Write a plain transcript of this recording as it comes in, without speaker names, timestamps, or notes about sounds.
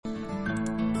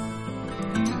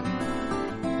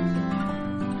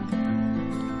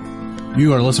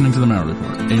You are listening to The Matter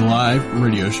Report, a live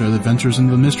radio show that ventures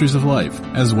into the mysteries of life,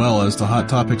 as well as the hot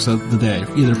topics of the day,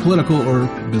 either political or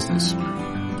business. I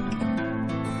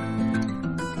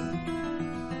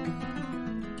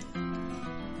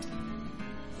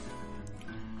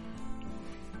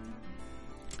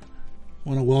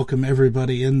want to welcome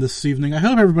everybody in this evening. I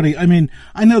hope everybody,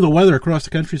 I know the weather across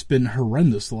the country has been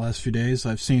horrendous the last few days.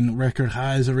 I've seen record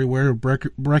highs everywhere,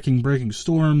 breaking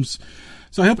storms.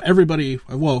 So I hope everybody,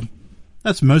 well,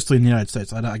 that's mostly in the United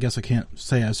States. I guess I can't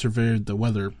say I surveyed the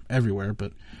weather everywhere,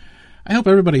 but I hope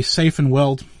everybody's safe and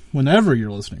well whenever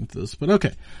you're listening to this. But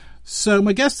okay, so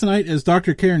my guest tonight is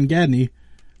Dr. Karen Gedney,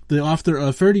 the author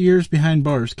of 30 Years Behind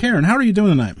Bars. Karen, how are you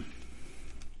doing tonight?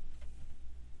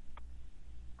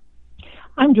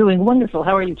 I'm doing wonderful.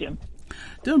 How are you, Jim?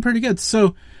 Doing pretty good.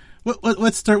 So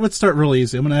let's start real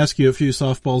easy. I'm going to ask you a few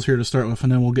softballs here to start with,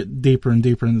 and then we'll get deeper and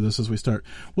deeper into this as we start.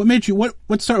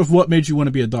 Let's start with what made you want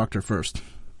to be a doctor first.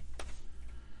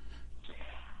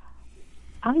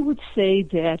 I would say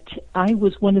that I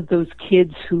was one of those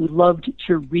kids who loved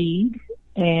to read,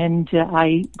 and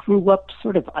I grew up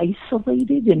sort of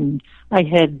isolated, and I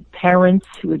had parents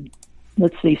who had,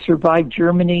 let's say, survived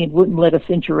Germany and wouldn't let us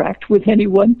interact with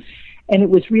anyone. And it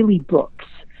was really books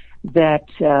that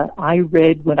I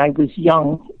read when I was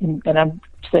young, and I'm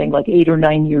saying like 8 or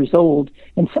 9 years old,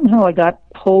 and somehow I got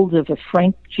hold of a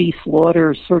Frank G.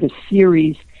 Slaughter sort of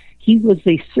series. He was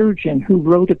a surgeon who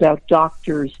wrote about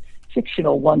doctors,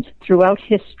 fictional ones, throughout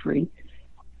history,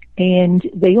 and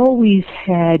they always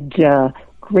had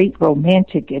great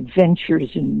romantic adventures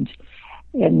and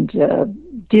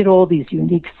did all these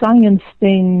unique science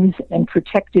things and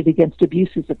protected against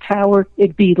abuses of power.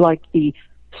 It'd be like the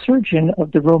surgeon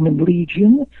of the Roman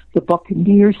Legion, the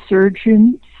buccaneer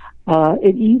surgeon.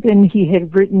 He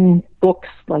had written books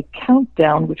like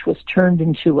Countdown, which was turned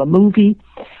into a movie.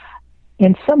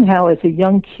 And somehow, as a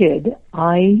young kid,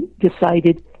 I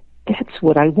decided that's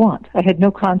what I want. I had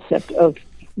no concept of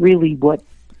really what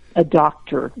a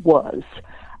doctor was.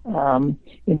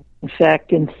 In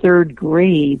fact, in third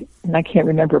grade, and I can't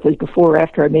remember if it was before or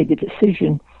after I made the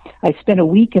decision, I spent a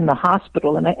week in the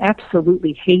hospital, and I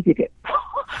absolutely hated it.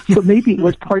 So maybe it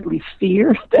was partly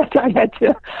fear that I had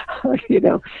to,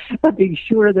 being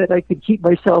sure that I could keep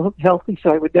myself healthy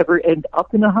so I would never end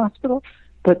up in a hospital.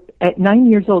 But at 9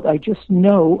 years old, I just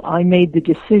know I made the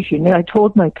decision, and I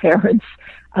told my parents,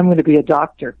 I'm going to be a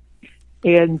doctor.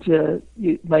 And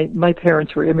my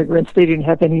parents were immigrants. They didn't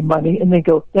have any money. And they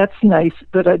go, that's nice,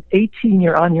 but at 18,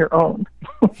 you're on your own.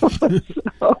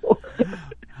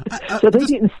 So they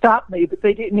didn't stop me, but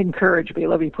they didn't encourage me.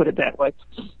 Let me put it that way.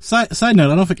 Side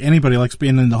note, I don't think anybody likes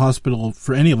being in the hospital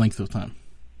for any length of time.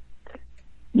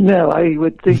 No, I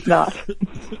would think not.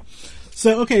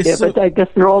 But I guess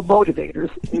they're all motivators.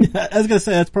 I was going to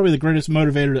say, that's probably the greatest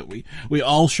motivator that we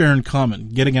all share in common,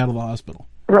 getting out of the hospital.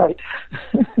 Right.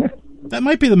 That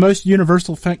might be the most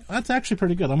universal thing. That's actually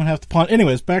pretty good. I'm going to have to ponder.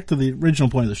 Anyways, back to the original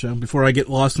point of the show before I get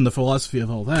lost in the philosophy of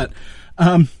all that.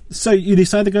 So you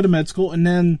decide to go to med school, and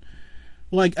then,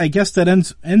 I guess that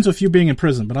ends with you being in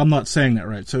prison, but I'm not saying that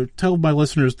right. So tell my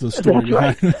listeners the story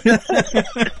behind it.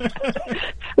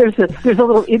 There's a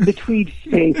little in-between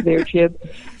phase there, Jim.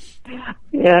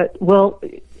 Yeah, well,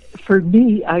 for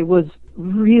me, I was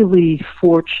really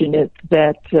fortunate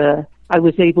that I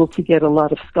was able to get a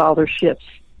lot of scholarships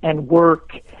and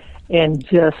work and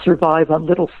survive on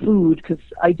little food because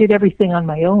I did everything on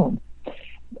my own.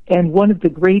 And one of the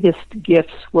greatest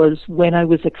gifts was when I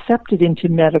was accepted into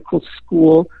medical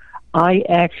school, I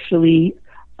actually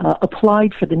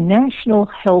applied for the National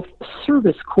Health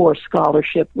Service Corps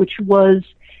scholarship, which was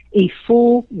a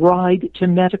full ride to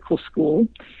medical school.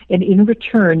 And in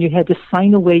return, you had to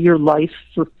sign away your life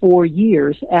for 4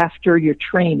 years after your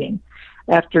training,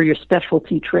 after your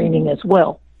specialty training as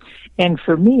well. And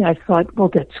for me, I thought, well,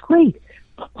 that's great.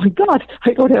 Oh, my God,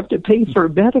 I don't have to pay for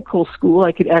medical school.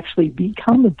 I could actually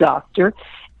become a doctor.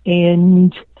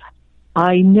 And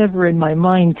I never in my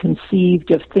mind conceived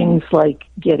of things like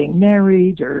getting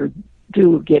married or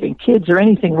getting kids or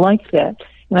anything like that.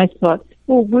 And I thought,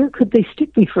 well, where could they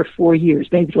stick me for 4 years?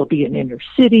 Maybe it'll be in inner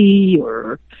city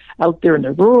or out there in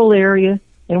the rural area.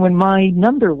 And when my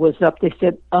number was up, they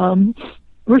said,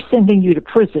 we're sending you to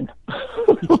prison.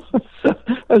 So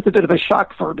that was a bit of a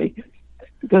shock for me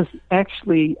because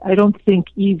actually I don't think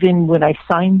even when I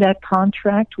signed that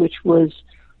contract, which was,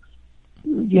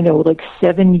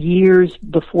 7 years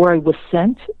before I was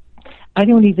sent, I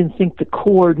don't even think the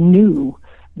Corps knew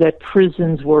that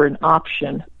prisons were an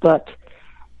option. But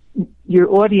your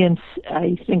audience,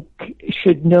 I think,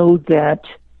 should know that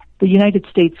the United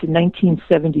States in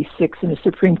 1976 in a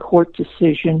Supreme Court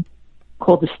decision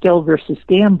called Estelle versus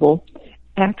Gamble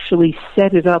actually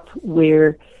set it up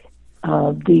where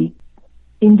the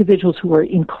individuals who are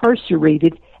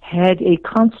incarcerated had a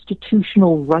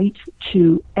constitutional right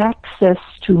to access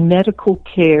to medical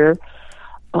care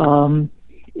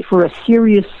for a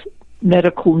serious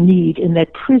medical need, and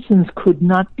that prisons could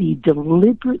not be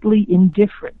deliberately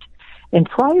indifferent. And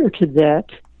prior to that,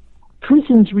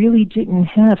 prisons really didn't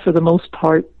have, for the most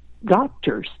part,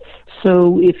 doctors.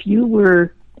 So if you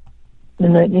were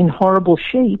in horrible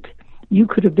shape, you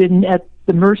could have been at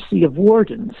the mercy of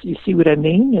wardens. You see what I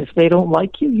mean? If they don't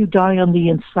like you, you die on the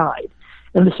inside.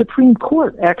 And the Supreme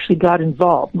Court actually got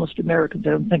involved. Most Americans,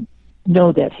 I don't think,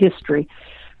 know that history.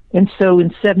 And so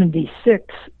in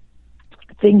 76,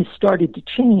 things started to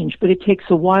change, but it takes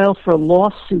a while for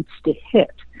lawsuits to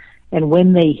hit. And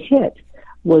when they hit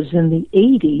was in the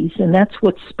 80s, and that's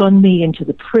what spun me into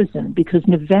the prison, because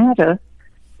Nevada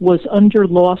was under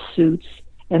lawsuits,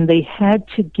 and they had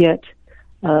to get,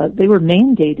 they were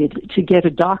mandated to get a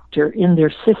doctor in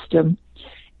their system.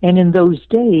 And in those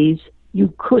days,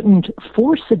 you couldn't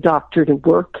force a doctor to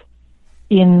work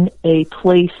in a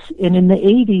place. And in the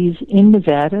 80s in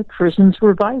Nevada, prisons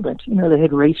were violent. You know, they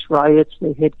had race riots,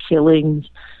 they had killings,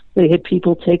 they had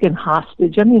people taken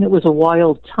hostage. I mean, it was a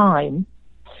wild time.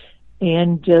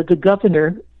 And the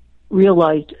governor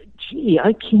realized, gee,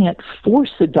 I can't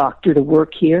force a doctor to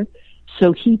work here.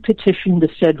 So he petitioned the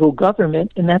federal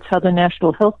government, and that's how the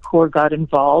National Health Corps got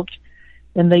involved,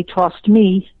 and they tossed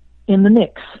me in the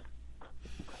mix.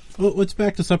 Well, let's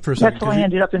back this up for a second. That's why I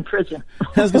ended up in prison.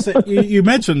 I was going to say, you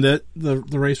mentioned that the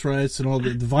race riots and all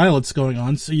the violence going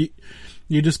on. So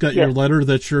you just got your letter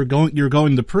that you're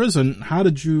going to prison. How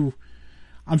did you?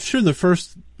 I'm sure the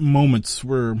first moments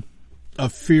were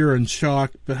of fear and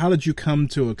shock, but how did you come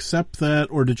to accept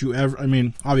that, or did you ever? I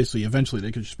mean, obviously, eventually,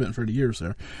 because you spent 30 years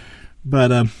there.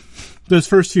 But those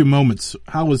first few moments,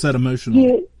 how was that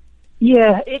emotional?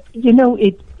 Yeah.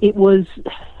 It was.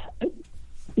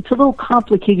 It's a little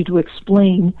complicated to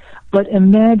explain, but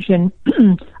imagine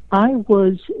I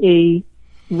was a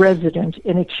resident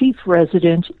and a chief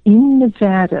resident in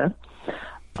Nevada,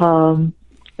 in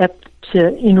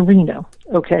Reno,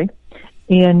 okay?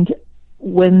 And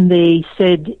when they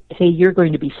said, hey, you're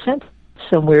going to be sent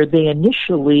somewhere, they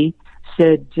initially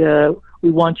said,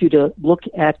 we want you to look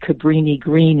at Cabrini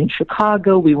Green in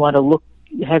Chicago. We want to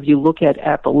have you look at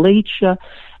Appalachia.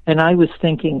 And I was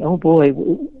thinking, oh boy,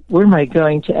 where am I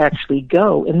going to actually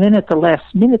go? And then at the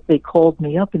last minute, they called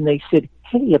me up and they said,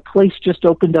 hey, a place just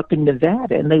opened up in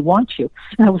Nevada and they want you.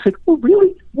 And I was like, oh,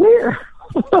 really? Where?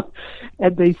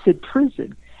 And they said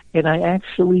prison. And I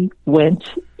actually went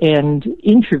and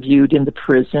interviewed in the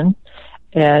prison.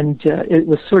 And it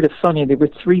was sort of funny. There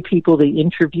were 3 people they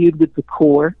interviewed with the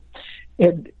Corps.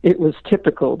 And it was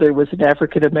typical. There was an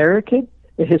African-American,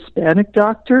 a Hispanic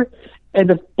doctor,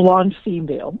 and a blonde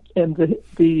female. And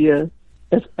the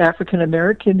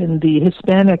African-American and the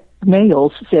Hispanic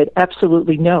males said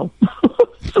absolutely no.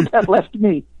 So that left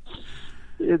me.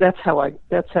 That's how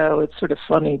it's sort of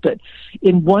funny. But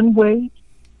in one way,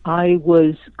 I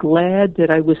was glad that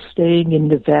I was staying in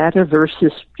Nevada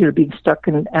versus, being stuck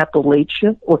in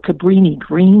Appalachia or Cabrini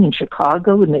Green in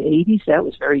Chicago in the 80s. That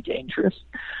was very dangerous.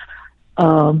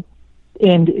 And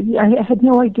I had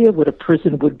no idea what a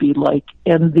prison would be like.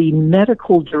 And the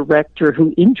medical director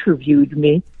who interviewed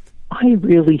me, I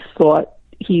really thought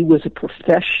he was a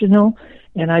professional.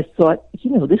 And I thought,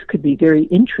 this could be very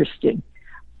interesting.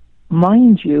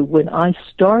 Mind you, when I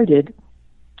started,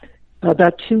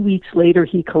 about 2 weeks later,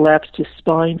 he collapsed his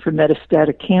spine for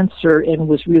metastatic cancer and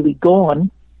was really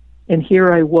gone. And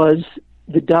here I was,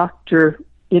 the doctor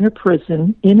in a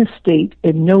prison, in a state,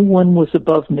 and no one was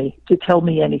above me to tell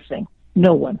me anything.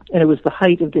 No one. And it was the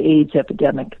height of the AIDS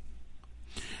epidemic.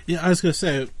 Yeah, I was going to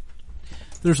say,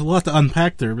 there's a lot to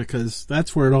unpack there because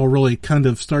that's where it all really kind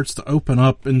of starts to open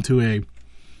up into a,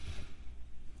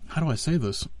 how do I say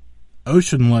this,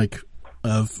 ocean-like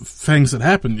of things that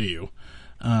happen to you.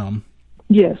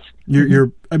 Yes.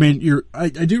 I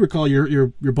do recall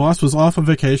your boss was off on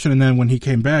vacation, and then when he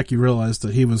came back, you realized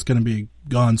that he was going to be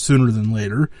gone sooner than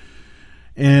later.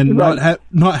 And right.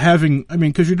 not having,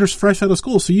 because you're just fresh out of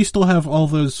school, so you still have all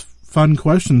those fun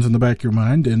questions in the back of your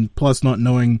mind, and plus not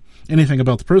knowing anything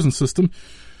about the prison system,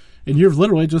 and you're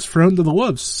literally just thrown to the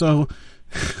wolves. So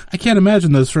I can't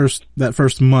imagine that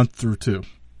first month or two,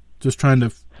 just trying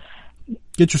to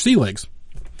get your sea legs.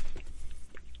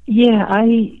 Yeah,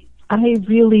 I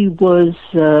really was.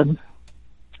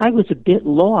 I was a bit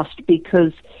lost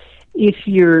because if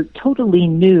you're totally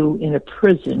new in a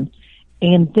prison,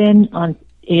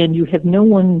 and you have no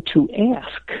one to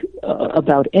ask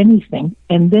about anything,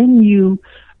 and then you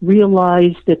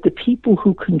realize that the people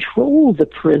who control the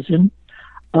prison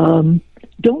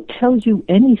don't tell you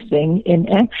anything, and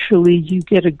actually you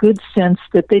get a good sense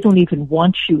that they don't even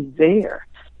want you there.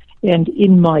 And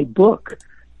in my book,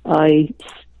 I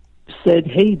said,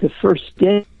 hey, the first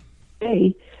day,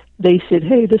 they said,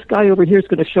 hey, this guy over here is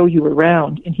going to show you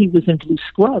around, and he was in blue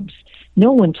scrubs.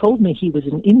 No one told me he was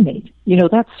an inmate. You know,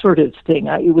 that sort of thing.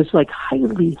 It was like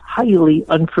highly, highly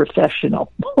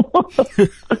unprofessional.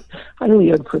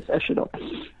 Highly unprofessional.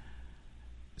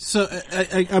 So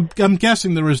I'm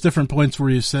guessing there was different points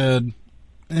where you said,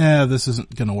 this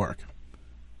isn't going to work.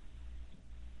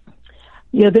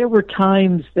 Yeah, there were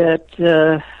times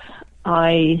that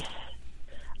I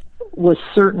was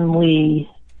certainly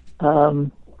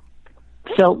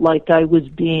felt like I was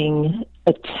being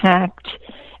attacked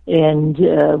and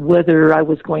whether I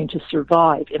was going to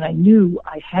survive. And I knew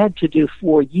I had to do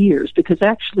 4 years, because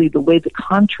actually the way the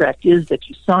contract is that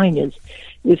you sign is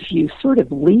if you sort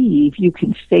of leave, you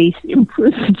can face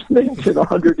imprisonment and a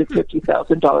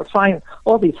 $150,000 fine,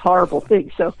 all these horrible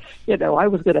things. So, you know, I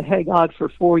was going to hang on for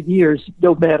 4 years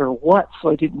no matter what, so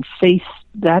I didn't face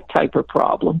that type of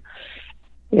problem.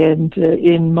 And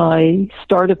in my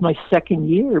start of my second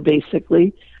year,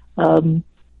 basically,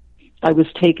 I was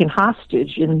taken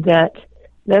hostage, and that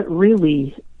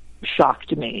really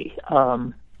shocked me.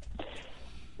 And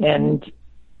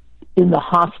in the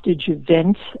hostage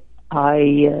event,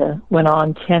 I went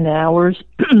on 10 hours.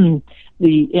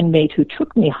 The inmate who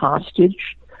took me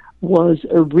hostage was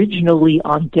originally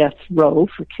on death row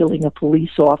for killing a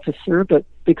police officer, but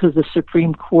because the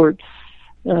Supreme Court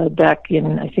back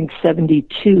in, I think,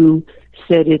 72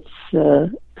 said it's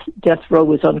death row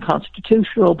was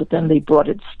unconstitutional, but then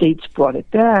states brought it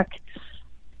back.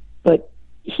 But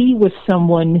he was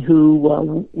someone who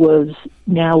was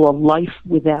now a life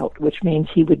without, which means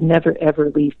he would never,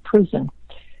 ever leave prison.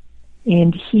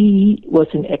 And he was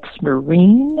an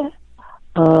ex-Marine,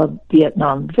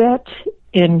 Vietnam vet,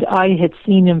 and I had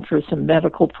seen him for some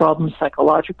medical problems,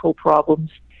 psychological problems,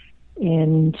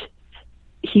 and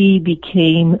he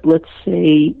became, let's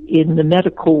say, in the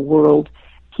medical world,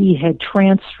 he had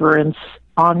transference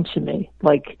onto me,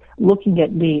 like looking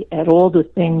at me at all the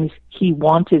things he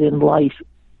wanted in life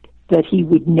that he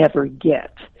would never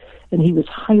get. And he was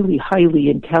highly, highly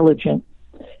intelligent.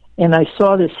 And I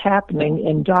saw this happening,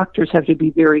 and doctors have to be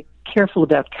very careful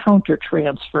about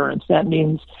countertransference. That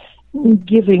means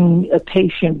giving a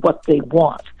patient what they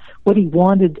want. What he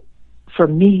wanted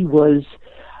from me was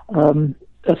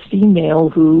a female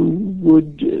who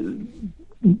would,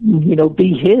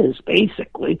 be his,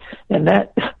 basically. And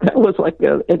that was like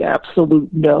an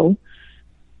absolute no.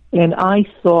 And I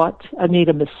thought, I made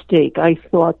a mistake. I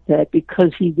thought that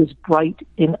because he was bright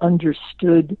and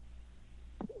understood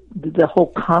the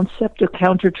whole concept of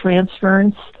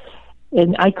countertransference,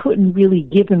 and I couldn't really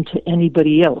give him to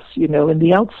anybody else. You know, in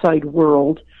the outside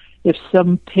world, if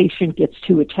some patient gets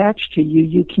too attached to you,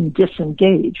 you can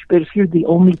disengage. But if you're the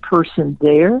only person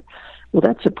there, well,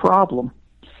 that's a problem.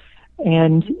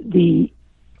 And the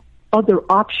other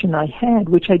option I had,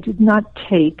 which I did not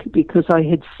take because I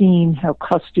had seen how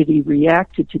custody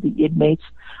reacted to the inmates,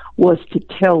 was to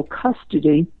tell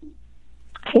custody,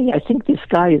 hey, I think this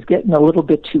guy is getting a little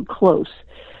bit too close.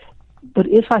 But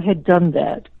if I had done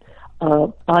that,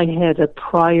 I had a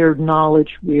prior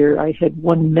knowledge where I had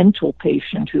one mental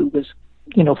patient who was,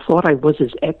 thought I was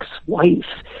his ex-wife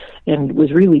and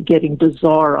was really getting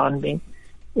bizarre on me.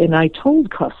 And I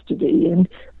told custody, and,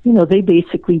 they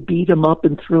basically beat him up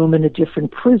and threw him in a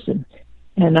different prison.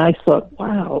 And I thought,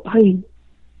 wow, I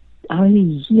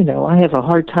have a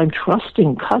hard time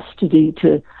trusting custody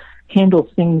to handle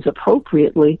things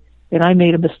appropriately. And I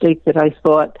made a mistake that I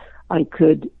thought I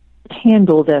could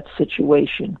handle that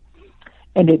situation.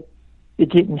 And it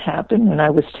didn't happen, and I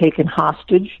was taken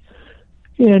hostage.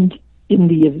 And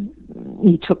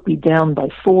he took me down by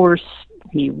force.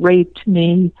 He raped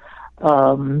me.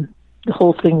 The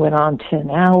whole thing went on 10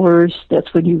 hours.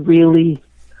 That's when you really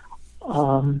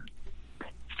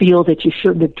feel that you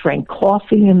shouldn't have drank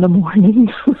coffee in the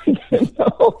morning.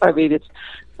 I mean, it's,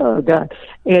 oh, God.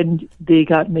 And they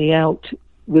got me out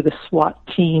with a SWAT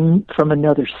team from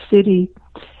another city.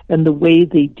 And the way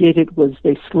they did it was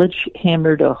they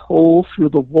sledgehammered a hole through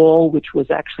the wall, which was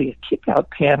actually a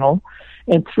kick-out panel,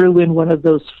 and threw in one of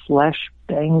those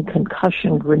flashbang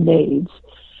concussion grenades.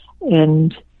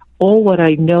 And all what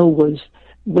I know was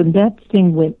when that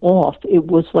thing went off, it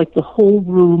was like the whole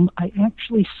room, I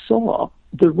actually saw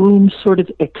the room sort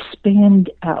of expand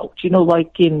out,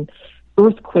 like in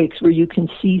earthquakes where you can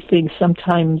see things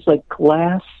sometimes like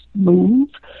glass move.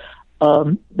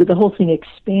 The whole thing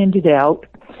expanded out,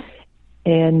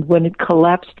 and when it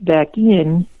collapsed back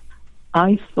in,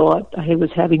 I thought I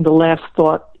was having the last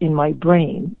thought in my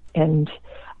brain, and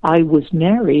I was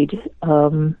married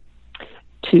to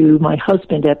my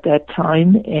husband at that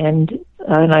time, and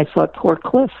I thought, poor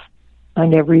Cliff, I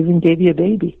never even gave you a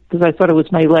baby, because I thought it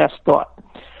was my last thought.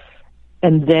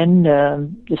 And then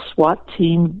the SWAT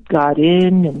team got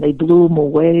in, and they blew him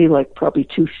away, like probably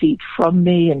 2 feet from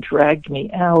me, and dragged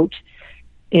me out.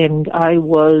 And I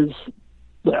was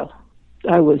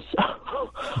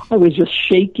just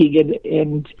shaking,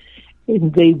 and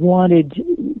they wanted.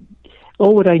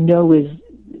 What I know is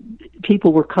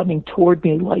people were coming toward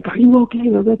me like, "Are you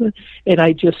okay?" And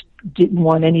I just didn't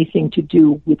want anything to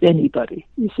do with anybody.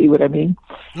 You see what I mean?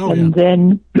 Oh, and yeah.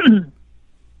 then.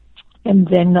 And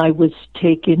then I was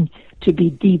taken to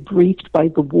be debriefed by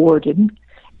the warden.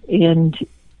 And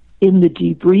in the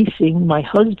debriefing, my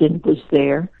husband was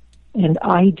there, and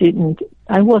I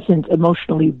wasn't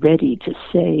emotionally ready to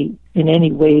say in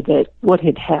any way that what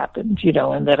had happened,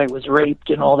 and that I was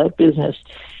raped and all that business.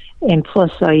 And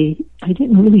plus, I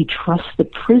didn't really trust the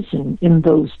prison in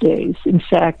those days. In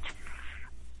fact,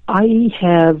 I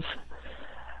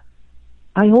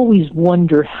always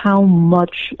wonder how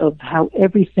much of how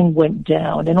everything went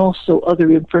down, and also other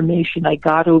information I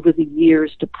got over the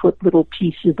years to put little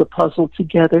pieces of the puzzle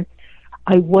together.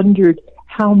 I wondered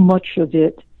how much of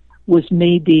it was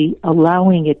maybe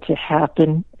allowing it to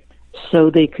happen so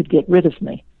they could get rid of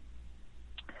me.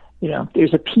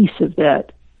 There's a piece of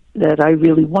that I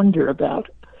really wonder about.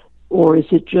 Or is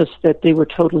it just that they were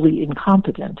totally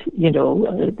incompetent?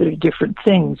 They're different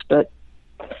things, but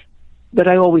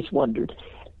I always wondered.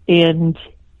 And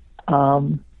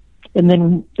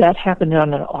then that happened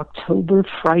on an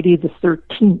Friday the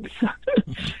 13th.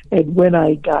 And when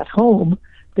I got home,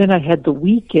 then I had the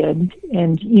weekend,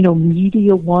 and,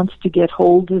 media wants to get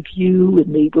hold of you,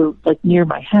 and they were like near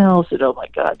my house, and oh my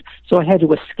God. So I had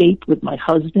to escape with my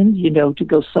husband, to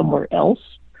go somewhere else.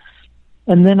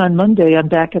 And then on Monday, I'm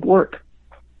back at work.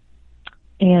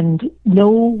 And no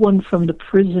one from the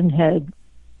prison had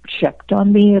checked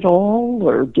on me at all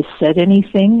or just said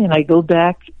anything. And I go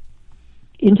back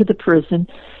into the prison,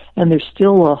 and there's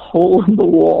still a hole in the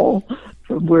wall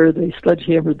from where they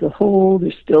sledgehammered the hole.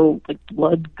 There's still like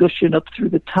blood gushing up through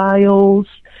the tiles,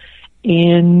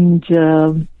 and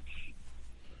no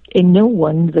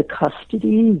one, the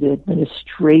custody, the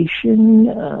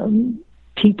administration,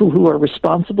 people who are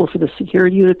responsible for the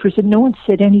security of the prison, no one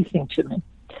said anything to me.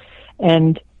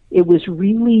 And it was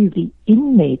really the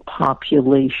inmate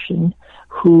population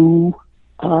who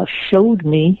showed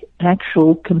me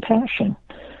actual compassion.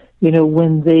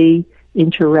 When they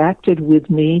interacted with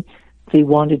me, they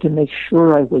wanted to make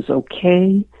sure I was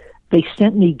okay. They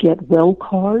sent me get well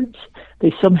cards.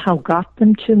 They somehow got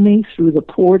them to me through the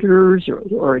porters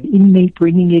or an inmate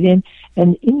bringing it in.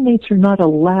 And inmates are not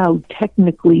allowed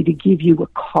technically to give you a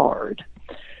card,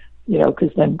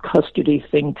 because then custody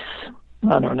thinks,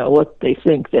 I don't know what they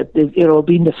think, that it'll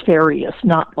be nefarious,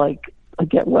 not like a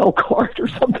get well card or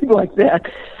something like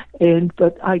that.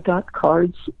 But I got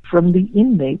cards from the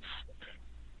inmates,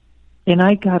 and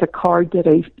I got a card that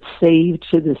I saved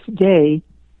to this day.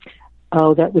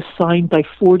 That was signed by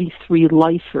 43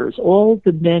 lifers. All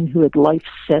the men who had life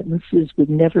sentences were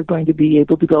never going to be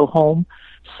able to go home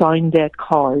signed that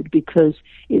card because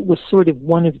it was sort of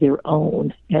one of their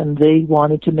own, and they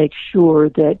wanted to make sure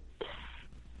that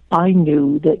I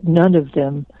knew that none of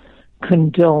them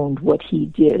condoned what he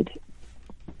did.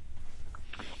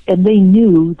 And they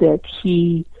knew that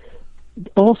he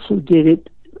also did it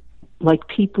like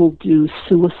people do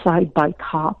suicide by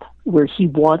cop, where he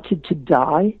wanted to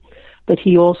die, but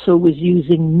he also was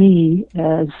using me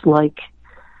as like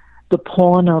the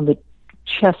pawn on the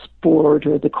chessboard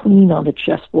or the queen on the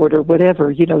chessboard or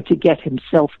whatever, to get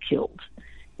himself killed.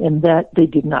 And that they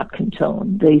did not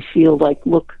condone. They feel like,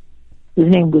 look, his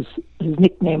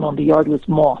nickname on the yard was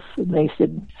Moth. And they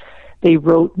said, they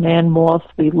wrote, "Man Moth,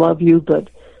 we love you, but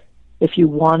if you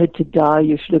wanted to die,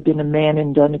 you should have been a man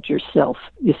and done it yourself."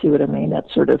 You see what I mean?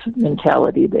 That sort of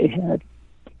mentality they had.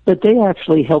 But they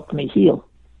actually helped me heal.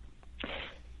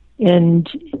 And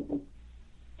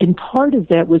part of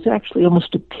that was actually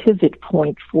almost a pivot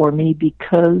point for me,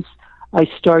 because I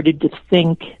started to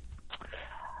think,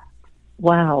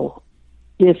 wow,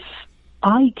 if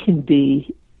I can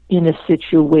be in a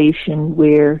situation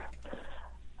where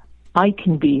I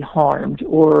can be harmed,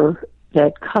 or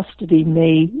that custody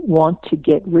may want to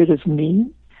get rid of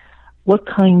me, what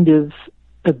kind of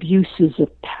abuses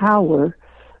of power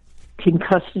can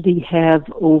custody have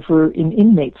over an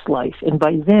inmate's life? And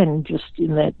by then, just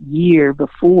in that year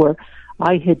before,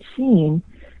 I had seen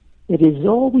it is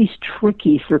always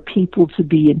tricky for people to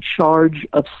be in charge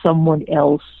of someone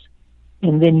else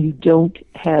and then you don't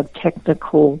have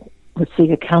technical, let's say,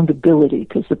 accountability,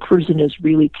 because the prison is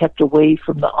really kept away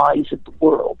from the eyes of the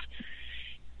world.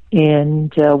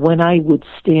 And when I would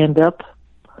stand up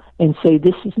and say,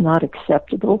 this is not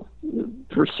acceptable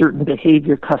for certain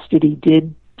behavior custody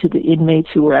did to the inmates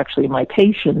who were actually my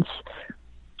patients,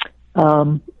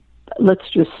 let's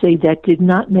just say that did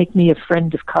not make me a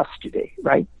friend of custody,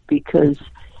 right? Because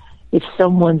if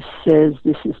someone says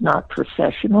this is not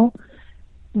professional,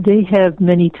 they have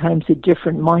many times a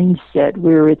different mindset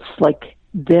where it's like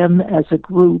them as a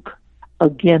group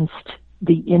against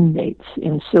the inmates.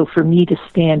 And so for me to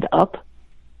stand up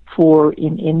for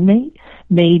an inmate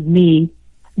made me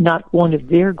not one of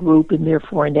their group and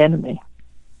therefore an enemy.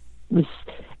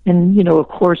 And, you know, of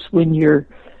course, when you're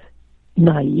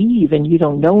naive and you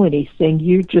don't know anything,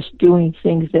 you're just doing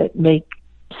things that make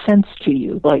sense to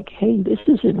you. Like, hey, this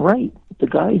isn't right. The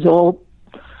guy's all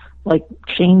like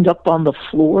chained up on the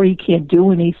floor. He can't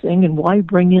do anything. And why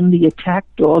bring in the attack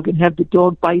dog and have the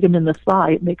dog bite him in the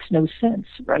thigh? It makes no sense,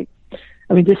 right?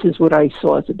 I mean, this is what I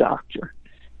saw as a doctor.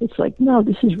 It's like, no,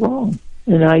 this is wrong.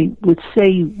 And I would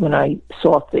say when I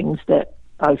saw things that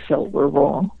I felt were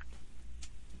wrong.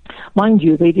 Mind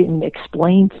you, they didn't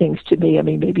explain things to me. I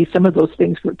mean, maybe some of those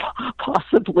things were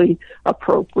possibly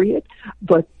appropriate,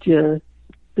 but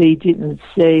they didn't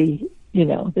say, you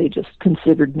know, they just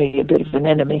considered me a bit of an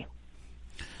enemy.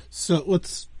 So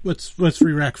let's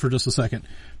re-rack for just a second.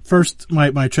 First,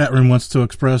 my chat room wants to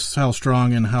express how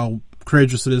strong and how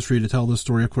courageous it is for you to tell this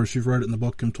story. Of course, you've read it in the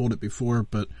book and told it before,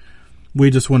 but we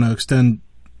just want to extend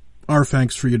our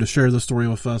thanks for you to share the story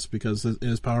with us because it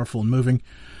is powerful and moving.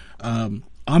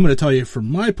 I'm going to tell you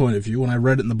from my point of view, when I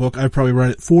read it in the book, I probably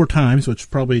read it 4 times, which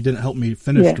probably didn't help me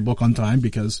finish the book on time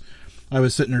because I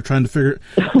was sitting there trying to figure.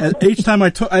 Each time I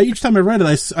read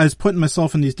it, I was putting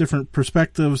myself in these different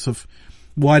perspectives of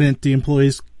why didn't the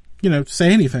employees, you know,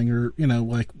 say anything, or you know,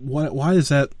 like why is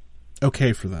that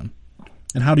okay for them,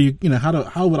 and how do you, you know,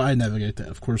 how would I navigate that?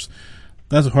 Of course,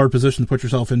 that's a hard position to put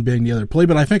yourself in, being the other employee,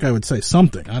 but I think I would say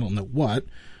something. I don't know what,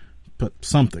 but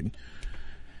something.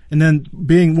 And then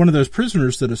being one of those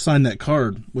prisoners that have signed that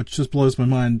card, which just blows my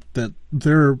mind that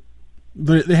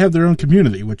they have their own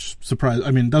community, which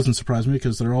doesn't surprise me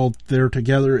because they're all there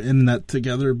together in that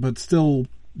together, but still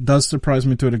does surprise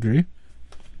me to a degree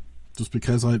just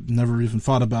because I never even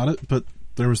thought about it, but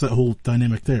there was that whole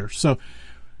dynamic there. So,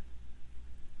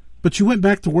 but you went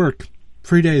back to work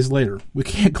 3 days later. We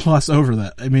can't gloss over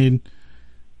that. I mean,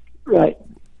 right.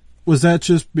 Was that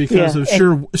just because of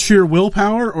sheer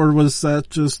willpower, or was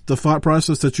that just the thought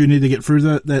process that you need to get through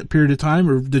that period of time,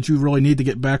 or did you really need to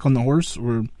get back on the horse?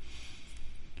 Or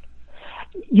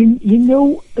you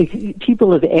know,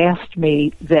 people have asked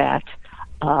me that,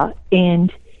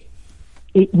 and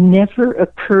it never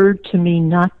occurred to me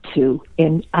not to.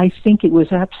 And I think it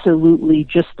was absolutely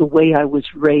just the way I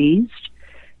was raised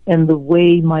and the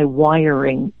way my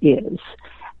wiring is.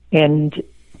 And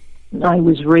I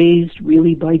was raised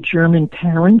really by German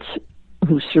parents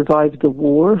who survived the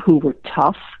war, who were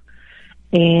tough.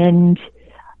 And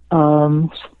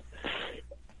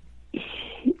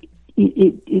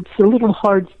it's a little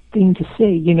hard thing to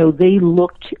say. You know, they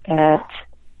looked at,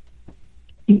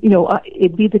 you know,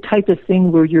 it'd be the type of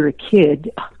thing where you're a kid.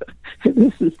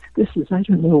 This is, I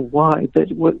don't know why,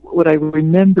 but what I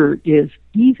remember is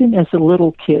even as a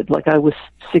little kid, like I was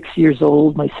 6 years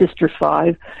old, my sister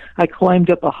 5, I climbed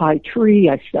up a high tree,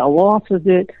 I fell off of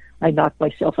it, I knocked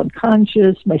myself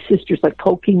unconscious, my sister's like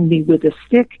poking me with a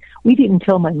stick. We didn't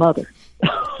tell my mother.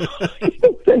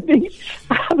 I mean,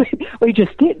 we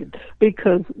just didn't,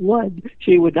 because one,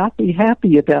 she would not be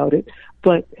happy about it,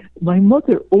 but my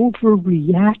mother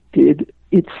overreacted,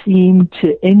 it seemed,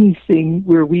 to anything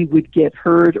where we would get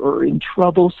hurt or in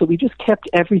trouble, so we just kept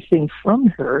everything from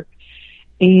her.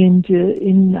 And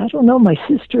I don't know, my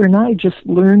sister and I just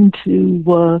learned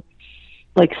to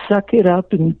like suck it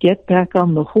up and get back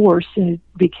on the horse, and it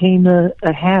became a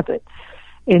habit.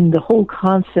 And the whole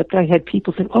concept, I had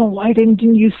people say, oh, why didn't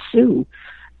you sue?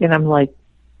 And I'm like,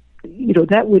 you know,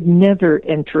 that would never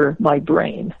enter my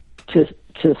brain to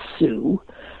sue.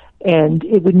 And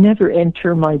it would never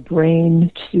enter my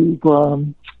brain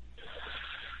to,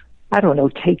 I don't know,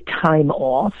 take time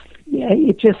off. Yeah,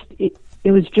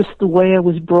 it was just the way I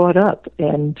was brought up.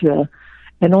 And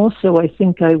also I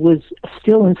think I was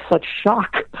still in such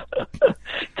shock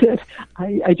that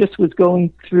I just was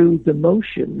going through the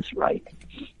motions, right?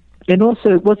 And also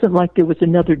it wasn't like there was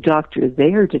another doctor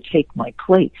there to take my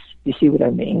place. You see what I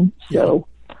mean? So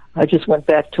I just went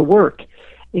back to work.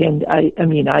 And I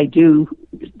mean, I do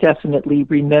definitely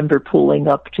remember pulling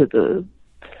up to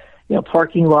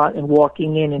parking lot and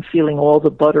walking in and feeling all the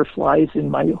butterflies in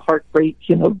my heart rate,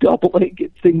 doubling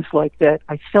and things like that.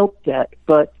 I felt that,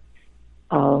 but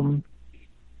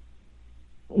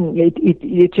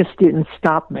it just didn't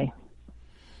stop me.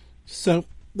 So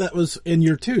that was in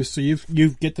year 2. So you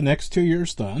get the next 2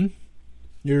 years done.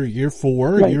 You're year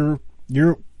 4. Right.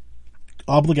 Your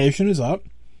obligation is up.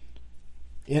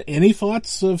 Any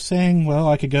thoughts of saying, well,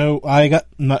 I got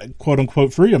quote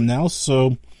unquote freedom now,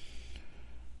 so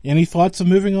any thoughts of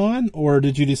moving on, or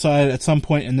did you decide at some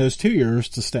point in those 2 years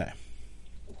to stay?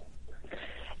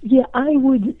 Yeah, I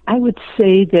would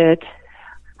say that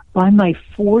by my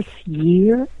 4th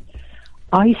year,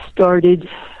 I started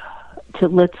to,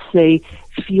 let's say,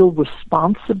 feel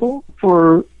responsible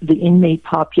for the inmate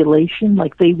population,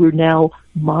 like they were now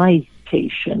my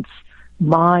patients,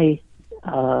 my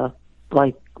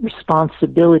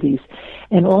responsibilities.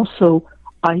 And also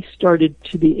I started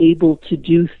to be able to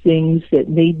do things that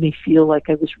made me feel like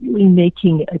I was really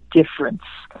making a difference.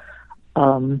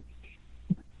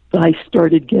 I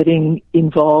started getting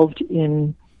involved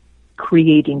in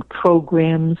creating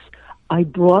programs. I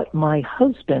brought my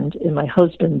husband, and my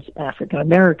husband's African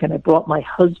American, I brought my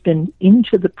husband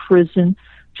into the prison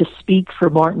to speak for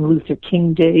Martin Luther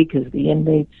King Day because the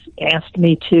inmates asked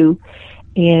me to.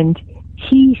 And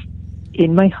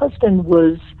my husband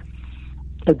was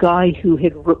a guy who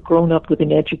had grown up with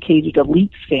an educated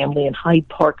elite family in Hyde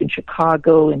Park in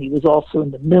Chicago, and he was also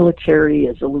in the military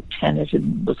as a lieutenant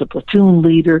and was a platoon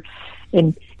leader.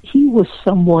 And he was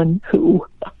someone who,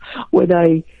 when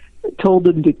I told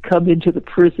him to come into the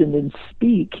prison and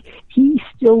speak, he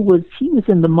was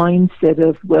in the mindset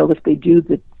of, well, if they do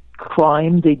the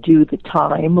crime, they do the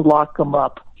time, lock them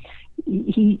up.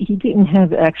 He didn't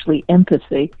have actually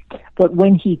empathy, but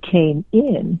when he came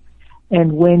in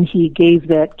and when he gave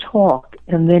that talk,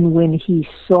 and then when he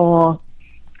saw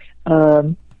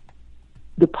the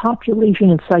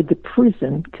population inside the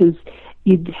prison, because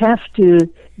you'd have to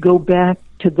go back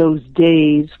to those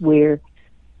days where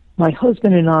my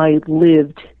husband and I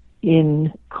lived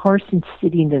in Carson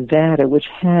City, Nevada, which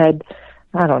had,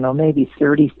 I don't know, maybe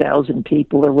 30,000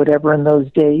 people or whatever in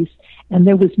those days. And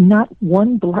there was not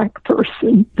one black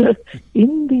person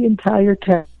in the entire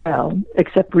town,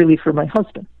 except really for my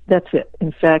husband. That's it.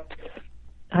 In fact,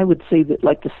 I would say that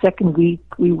like the second week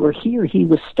we were here, he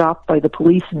was stopped by the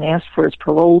police and asked for his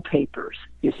parole papers.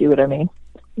 You see what I mean?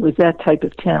 It was that type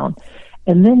of town.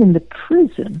 And then in the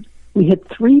prison, we had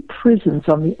 3 prisons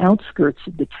on the outskirts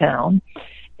of the town.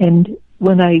 And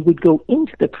when I would go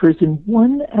into the prison,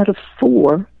 1 out of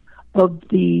 4 of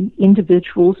the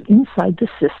individuals inside the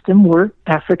system were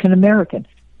African American.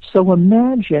 So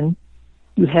imagine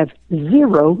you have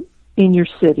 0 in your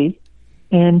city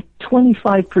and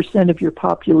 25% of your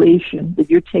population that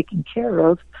you're taking care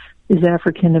of is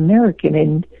African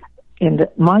American. And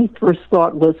my first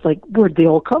thought was like, where'd they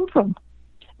all come from?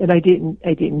 And I didn't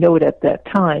know it at that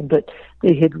time, but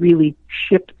they had really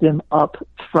shipped them up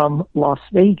from Las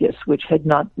Vegas, which had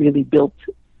not really built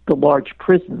the large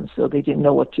prisons, so they didn't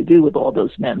know what to do with all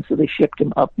those men, so they shipped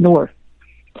them up north.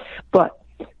 But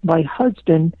my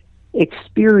husband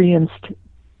experienced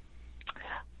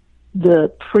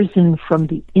the prison from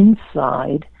the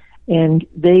inside, and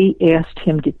they asked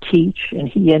him to teach, and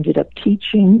he ended up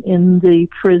teaching in the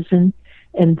prison.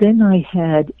 And then I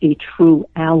had a true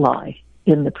ally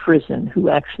in the prison who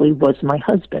actually was my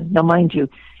husband. Now, mind you,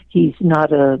 he's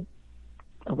not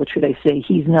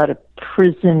he's not a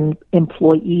prison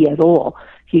employee at all.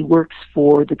 He works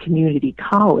for the community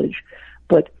college,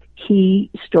 but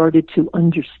he started to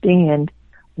understand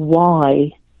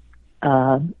why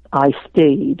I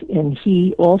stayed. And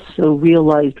he also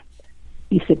realized,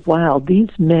 he said, wow, these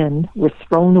men were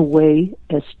thrown away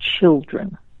as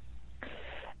children.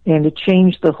 And it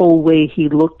changed the whole way he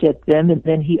looked at them, and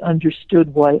then he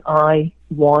understood why I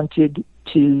wanted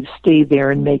to stay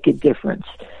there and make a difference.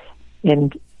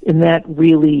 And that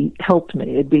really helped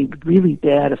me. It'd be really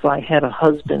bad if I had a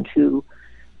husband who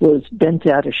was bent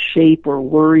out of shape or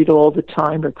worried all the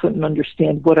time or couldn't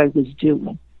understand what I was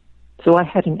doing. So I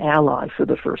had an ally for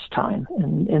the first time,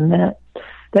 and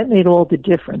that made all the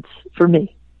difference for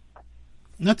me.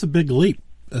 That's a big leap,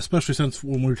 especially since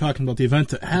when we were talking about the event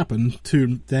that happened,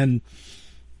 to then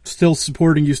still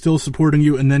supporting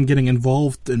you, and then getting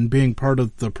involved and being part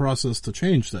of the process to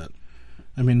change that.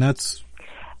 I mean, that's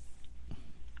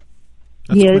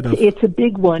it's a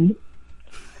big one.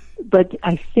 But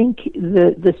I think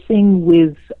the thing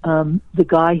with the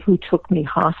guy who took me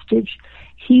hostage,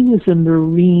 he was a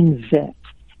Marine vet.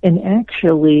 And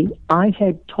actually, I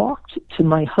had talked to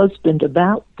my husband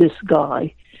about this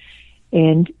guy,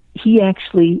 and he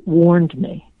actually warned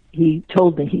me. he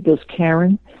told me, he goes,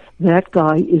 Karen, that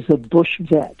guy is a Bush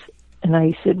vet. And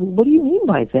I said, well, what do you mean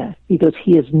by that? He goes,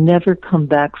 he has never come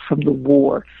back from the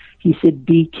war. He said,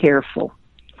 be careful.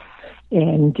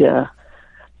 And,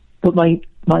 but my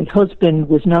husband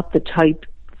was not the type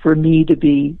for me to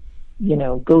be,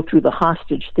 go through the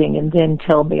hostage thing and then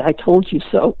tell me, I told you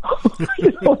so.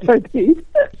 You know what I mean?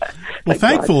 Well,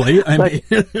 thankfully,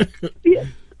 yeah,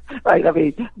 right. I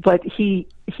mean, but he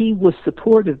was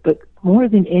supportive, but more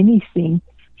than anything,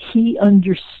 he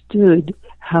understood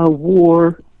how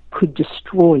war could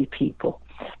destroy people.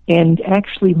 And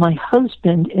actually, my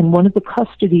husband and one of the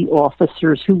custody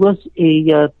officers, who was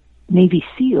a Navy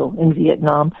SEAL in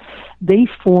Vietnam, they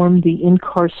formed the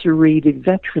incarcerated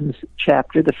veterans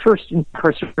chapter, the first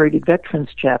incarcerated veterans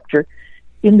chapter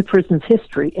in the prison's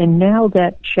history. And now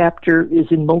that chapter is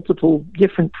in multiple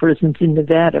different prisons in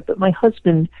Nevada. But my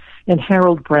husband and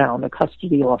Harold Brown, a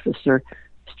custody officer,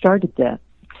 started that.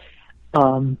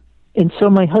 And so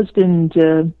my husband,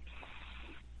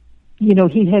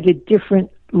 he had a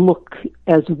different look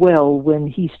as well when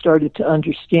he started to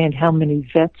understand how many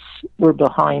vets were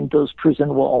behind those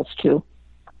prison walls too.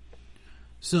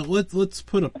 So let's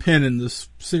put a pin in this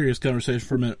serious conversation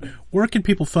for a minute. Where can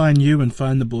people find you and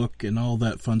find the book and all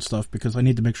that fun stuff? Because I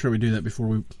need to make sure we do that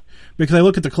because I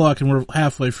look at the clock and we're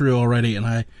halfway through already, and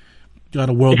I got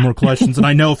a world more questions. And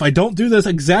I know if I don't do this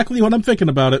exactly when I'm thinking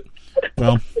about it,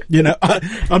 well,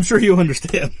 I'm sure you'll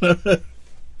understand.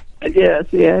 Yes,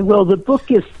 yeah. Well, the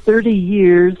book is 30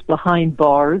 Years Behind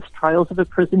Bars, Trials of a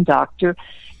Prison Doctor,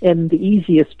 and the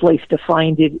easiest place to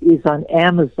find it is on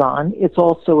Amazon. It's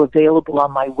also available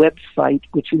on my website,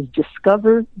 which is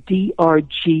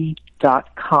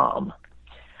discoverdrg.com.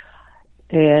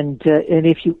 And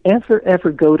if you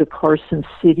ever go to Carson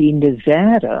City,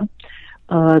 Nevada,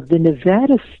 the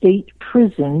Nevada State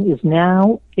Prison is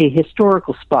now a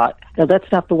historical spot. Now,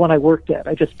 that's not the one I worked at.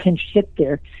 I just pinched hit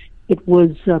there. It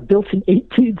was built in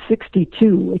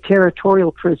 1862, a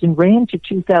territorial prison, ran to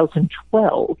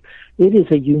 2012. It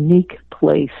is a unique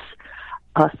place.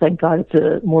 Thank God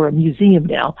it's more a museum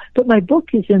now. But my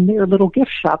book is in their little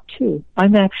gift shop, too.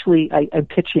 I'm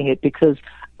pitching it because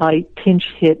I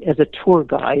pinch hit as a tour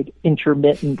guide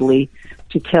intermittently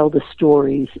to tell the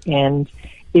stories. And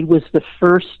it was the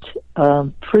first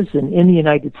prison in the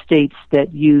United States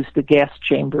that used the gas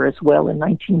chamber as well in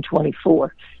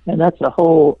 1924. And that's a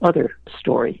whole other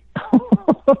story. I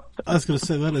was going to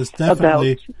say, that is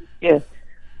definitely... Yeah.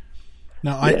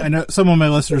 Now, I know some of my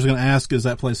listeners are going to ask, is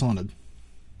that place haunted?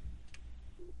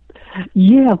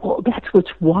 Yeah, well, that's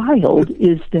what's wild,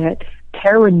 is that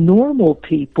paranormal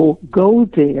people go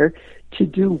there to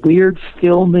do weird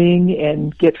filming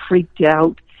and get freaked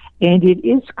out, and it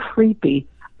is creepy.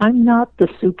 I'm not the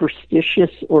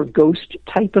superstitious or ghost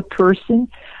type of person,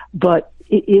 but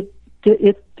it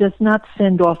does not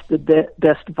send off the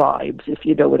best vibes, if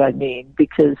you know what I mean,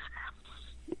 because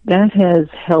that has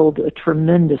held a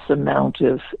tremendous amount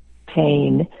of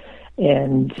pain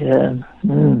and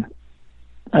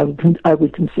I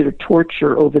would consider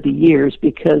torture over the years,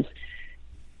 because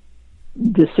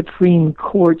the Supreme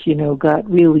Court, got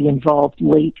really involved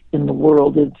late in the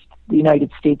world of the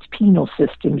United States penal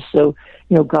system. So,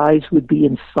 guys would be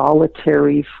in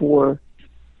solitary for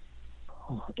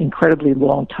incredibly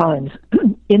long times.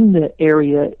 In the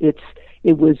area, it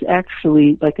was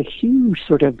actually like a huge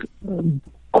sort of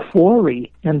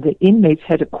quarry, and the inmates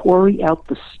had to quarry out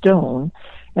the stone,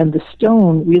 and the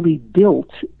stone really built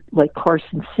like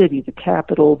Carson City, the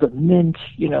capital, the Mint,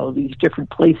 these different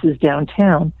places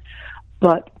downtown.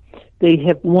 But they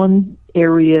have one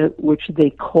area which they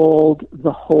called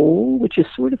the Hole, which is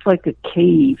sort of like a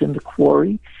cave in the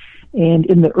quarry. And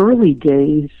in the early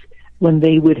days, when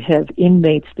they would have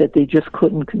inmates that they just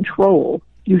couldn't control,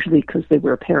 usually because they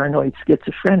were paranoid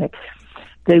schizophrenic,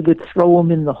 they would throw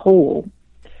them in the hole.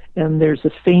 And there's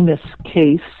a famous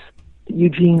case,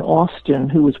 Eugene Austin,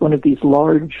 who was one of these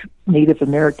large Native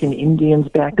American Indians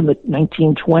back in the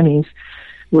 1920s,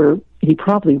 where he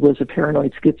probably was a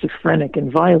paranoid schizophrenic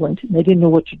and violent, and they didn't know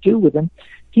what to do with him.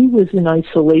 He was in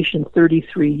isolation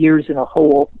 33 years in a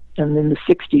hole, and in the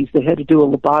 60s they had to do a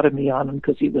lobotomy on him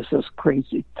because he was so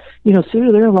crazy. So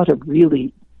there are a lot of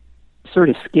really sort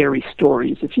of scary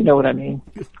stories, if you know what I mean.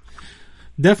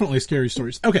 Definitely scary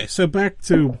stories. Okay, so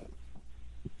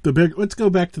let's go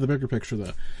back to the bigger picture,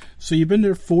 though. So you've been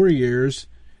there 4 years,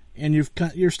 and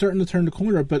you're starting to turn the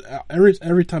corner. But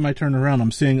every time I turn around,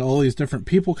 I'm seeing all these different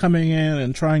people coming in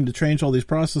and trying to change all these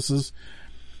processes.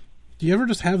 Do you ever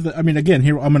just have the? I mean, again,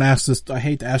 here I'm going to ask this. I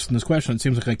hate asking this question. It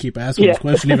seems like I keep asking this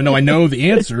question, even though I know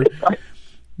the answer.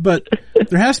 But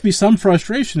there has to be some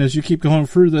frustration as you keep going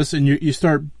through this, and you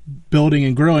start building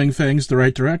and growing things the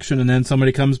right direction, and then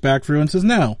somebody comes back through and says,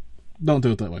 no, don't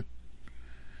do it that way.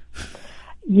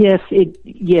 Yes,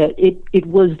 it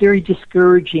was very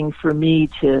discouraging for me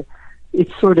to.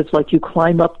 It's sort of like you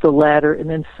climb up the ladder and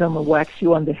then someone whacks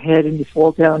you on the head and you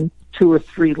fall down 2 or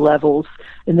 3 levels,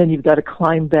 and then you've got to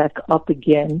climb back up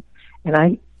again.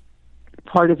 And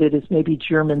part of it is maybe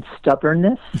German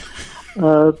stubbornness.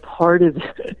 Part of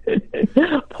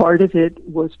it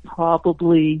was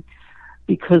probably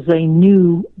because I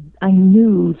knew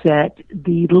that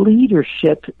the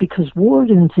leadership, because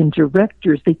wardens and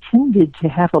directors, they tended to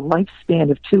have a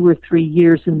lifespan of 2 or 3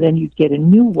 years, and then you'd get a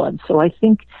new one. So I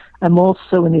think I'm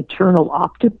also an eternal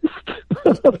optimist.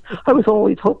 I was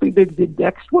always hoping that the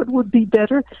next one would be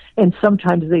better, and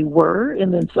sometimes they were,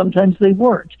 and then sometimes they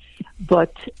weren't.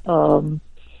 But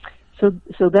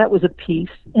so that was a piece.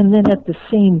 And then at the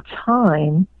same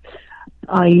time,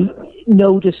 I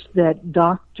noticed that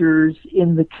doctors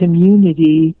in the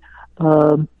community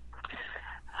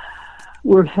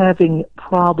were having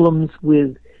problems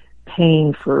with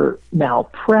paying for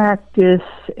malpractice,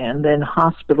 and then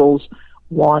hospitals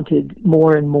wanted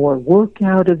more and more work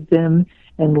out of them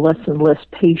and less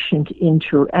patient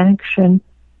interaction,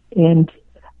 and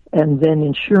then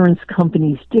insurance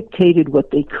companies dictated what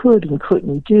they could and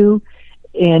couldn't do.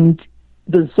 And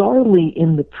bizarrely,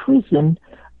 in the prison,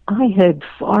 I had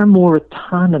far more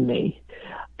autonomy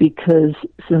because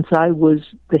since I was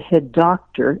the head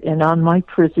doctor, and on my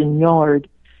prison yard,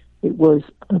 it was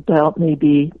about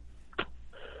maybe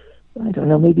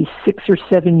 6 or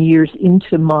 7 years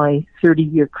into my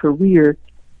 30-year career,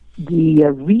 the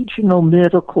regional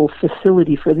medical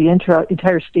facility for the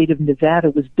entire state of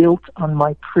Nevada was built on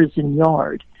my prison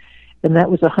yard, and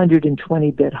that was a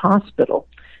 120-bed hospital.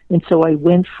 And so I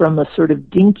went from a sort of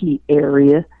dinky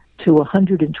area to a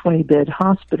 120-bed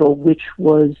hospital, which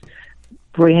was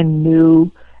brand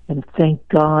new, and thank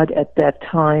God at that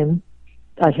time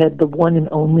I had the one and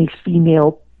only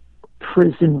female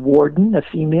prison warden, a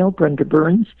female, Brenda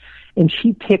Burns, and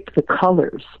she picked the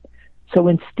colors. So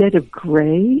instead of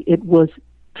gray, it was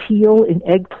teal and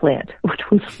eggplant, which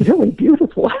was really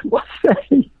beautiful, I must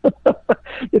say,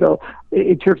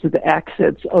 in terms of the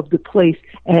accents of the place.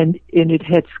 And it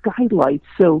had skylights,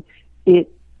 so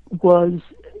it was,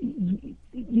 it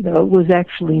was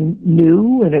actually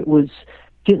new, and it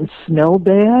didn't smell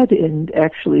bad, and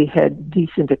actually had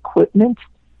decent equipment.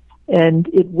 And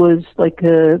it was like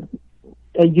a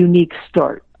unique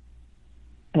start.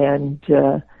 And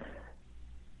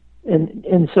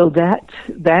so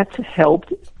that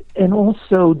helped. And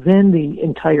also then the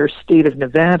entire state of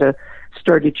Nevada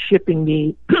started shipping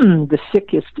me the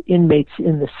sickest inmates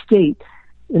in the state.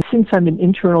 And since I'm an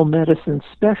internal medicine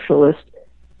specialist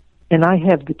and I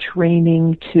have the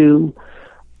training to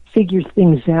figure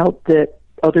things out that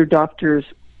other doctors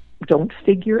don't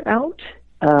figure out,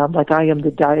 like I am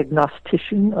the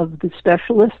diagnostician of the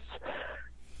specialists,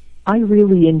 I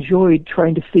really enjoyed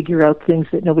trying to figure out things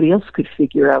that nobody else could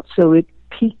figure out. So it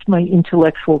piqued my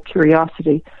intellectual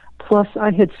curiosity. Plus,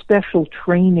 I had special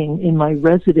training in my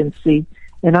residency,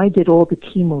 and I did all the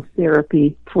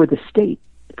chemotherapy for the state,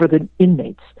 for the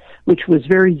inmates, which was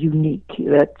very unique.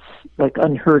 That's like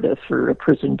unheard of for a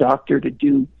prison doctor to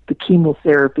do the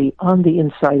chemotherapy on the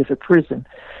inside of a prison.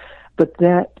 But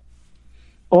that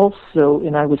also,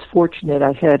 and I was fortunate,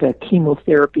 I had a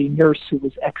chemotherapy nurse who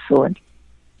was excellent.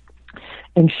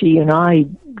 And she and I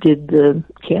did the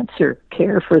cancer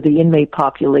care for the inmate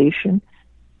population.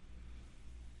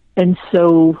 And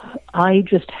so I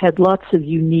just had lots of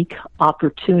unique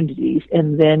opportunities.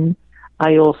 And then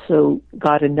I also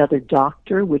got another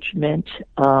doctor, which meant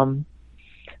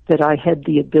that I had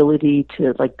the ability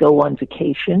to go on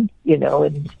vacation,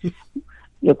 and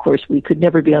of course we could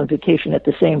never be on vacation at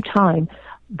the same time,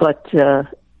 but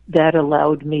that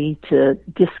allowed me to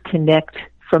disconnect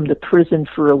from the prison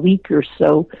for a week or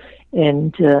so,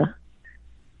 and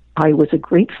I was a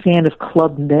great fan of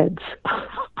Club Meds.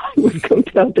 I would go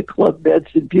down to Club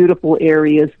Meds in beautiful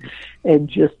areas and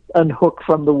just unhook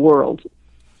from the world,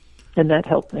 and that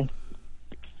helped me.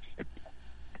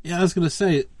 Yeah, I was going to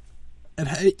say,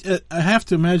 I have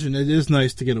to imagine it is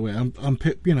nice to get away. I'm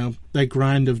that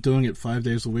grind of doing it 5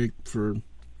 days a week for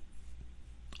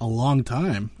a long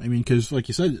time. I mean, because like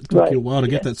you said, it took you a while to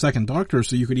get that second doctor,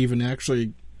 so you could even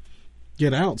actually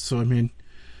get out. So I mean,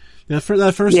 that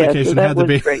first vacation had to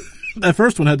be great. That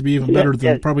first one had to be even better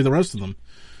than probably the rest of them.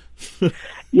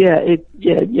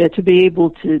 To be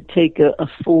able to take a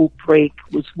full break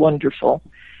was wonderful,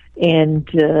 and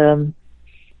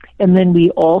then we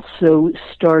also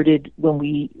started, when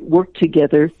we worked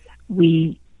together,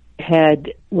 we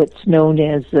had what's known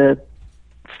as 4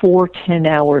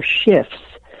 10-hour shifts.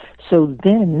 So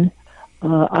then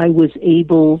I was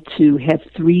able to have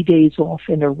 3 days off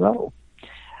in a row,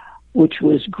 which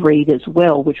was great as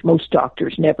well, which most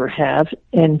doctors never have.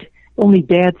 And only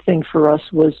bad thing for us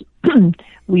was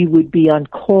we would be on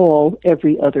call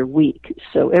every other week.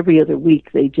 So every other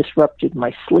week they disrupted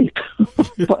my sleep.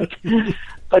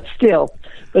 but still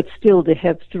to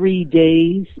have 3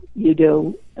 days,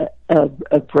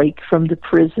 a break from the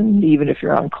prison, even if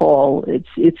you're on call, it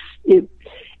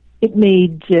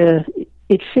made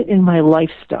it fit in my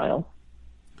lifestyle.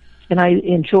 And I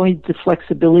enjoyed the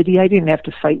flexibility. I didn't have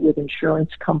to fight with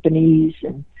insurance companies,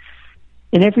 and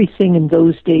everything in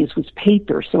those days was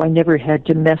paper, so I never had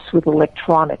to mess with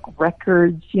electronic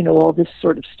records, all this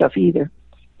sort of stuff either.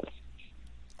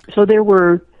 So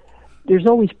there's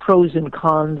always pros and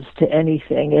cons to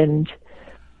anything, and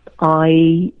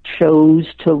I chose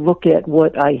to look at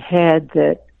what I had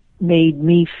that made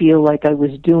me feel like I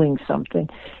was doing something.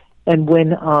 And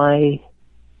when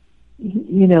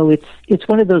it's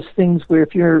one of those things where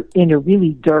if you're in a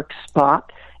really dark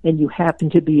spot and you happen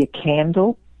to be a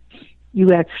candle,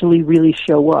 you actually really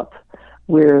show up.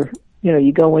 Where,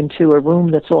 you go into a room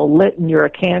that's all lit and you're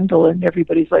a candle and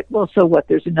everybody's like, well, so what?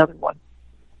 There's another one.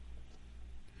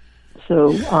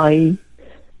 So I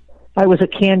was a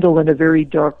candle in a very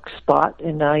dark spot,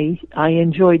 and I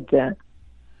enjoyed that.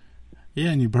 Yeah,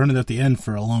 and you burn it at the end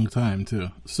for a long time, too.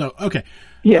 So, okay.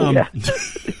 Yeah.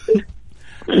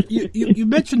 You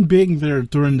mentioned being there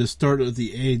during the start of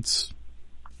the AIDS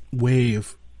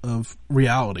wave of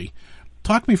reality.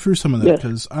 Talk me through some of that,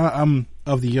 because I'm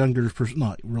of the younger person,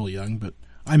 not really young, but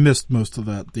I missed most of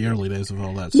that, the early days of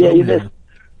all that. So you missed.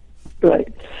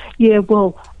 Right. Yeah,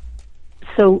 well,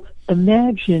 so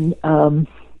imagine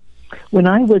when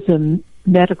I was a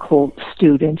medical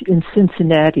student in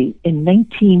Cincinnati in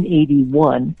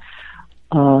 1981,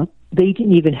 they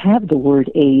didn't even have the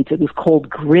word AIDS. It was called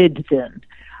GRID then.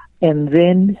 And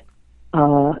then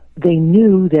they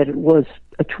knew that it was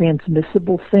a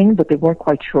transmissible thing, but they weren't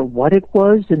quite sure what it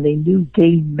was, and they knew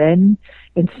gay men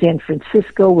in San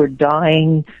Francisco were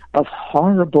dying of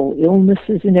horrible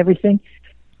illnesses and everything.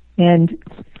 And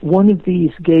one of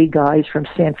these gay guys from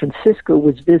San Francisco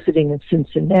was visiting in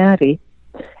Cincinnati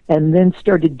and then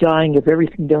started dying of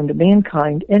everything known to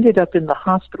mankind, ended up in the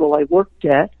hospital I worked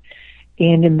at.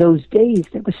 And in those days,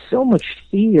 there was so much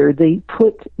fear. They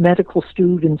put medical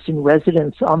students and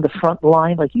residents on the front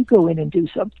line, like, you go in and do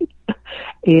something.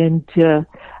 And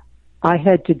I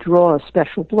had to draw a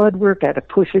special blood work. I had to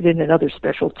push it in another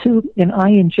special tube, and I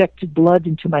injected blood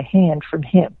into my hand from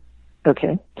him.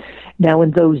 Okay? Now,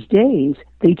 in those days,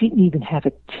 they didn't even have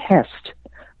a test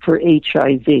for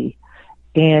HIV.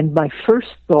 And my first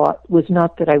thought was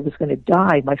not that I was going to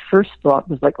die. My first thought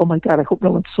was like, oh my God, I hope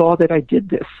no one saw that I did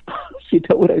this. You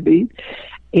know what I mean?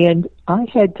 And I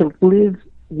had to live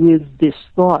with this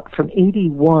thought from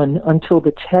 81 until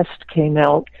the test came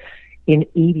out in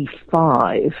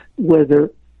 85, whether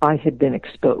I had been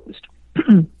exposed.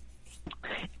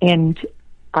 And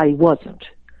I wasn't.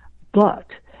 But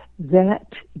that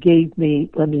gave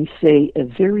me, let me say, a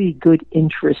very good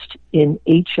interest in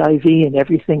HIV and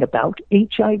everything about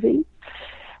HIV.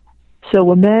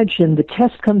 So imagine the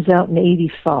test comes out in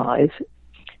 85.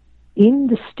 In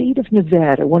the state of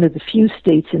Nevada, one of the few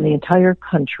states in the entire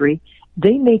country,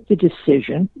 they make the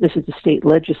decision, this is the state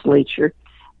legislature,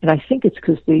 and I think it's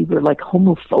because they were like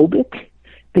homophobic.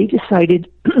 They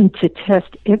decided to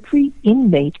test every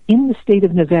inmate in the state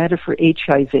of Nevada for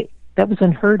HIV. That was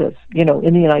unheard of, in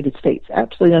the United States,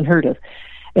 absolutely unheard of.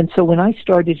 And so when I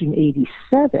started in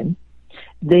 87,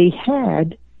 they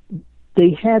had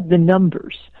the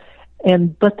numbers,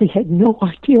 but they had no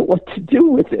idea what to do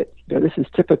with it. This is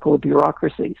typical of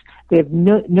bureaucracies. They have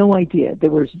no idea.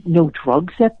 There was no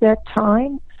drugs at that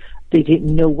time. They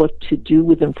didn't know what to do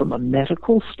with them from a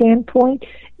medical standpoint.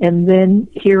 And then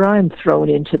here I'm thrown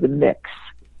into the mix.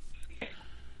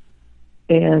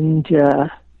 And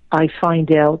I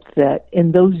find out that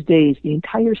in those days, the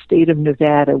entire state of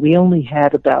Nevada, we only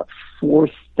had about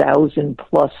 4,000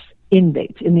 plus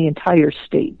inmates in the entire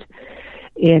state.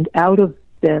 And out of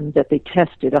them that they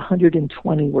tested,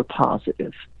 120 were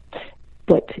positive.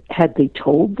 But had they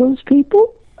told those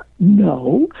people?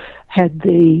 No. Had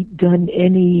they done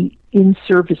any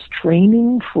in-service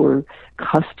training for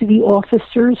custody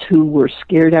officers who were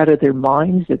scared out of their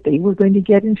minds that they were going to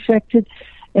get infected?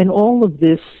 And all of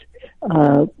this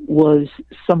was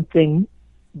something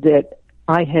that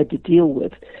I had to deal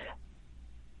with.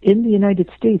 In the United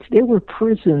States, there were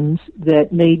prisons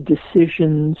that made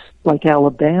decisions like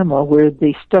Alabama where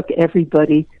they stuck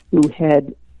everybody who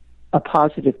had a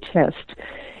positive test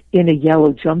in a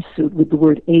yellow jumpsuit with the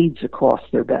word AIDS across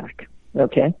their back.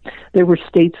 Okay? There were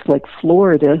states like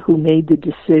Florida who made the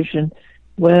decision,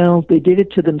 well, they did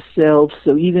it to themselves,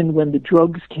 so even when the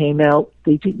drugs came out,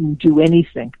 they didn't do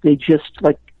anything. They just,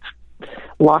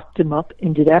 locked them up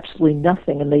and did absolutely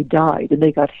nothing, and they died, and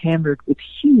they got hammered with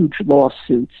huge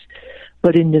lawsuits.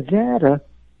 But in Nevada,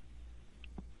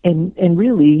 and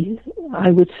really,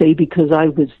 I would say because I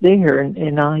was there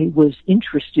and I was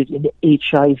interested in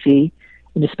HIV,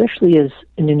 and especially as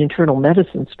an internal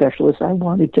medicine specialist, I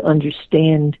wanted to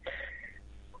understand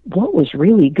what was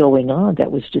really going on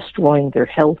that was destroying their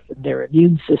health and their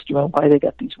immune system, and why they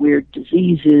got these weird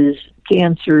diseases,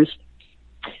 cancers.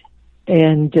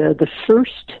 And the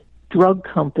first drug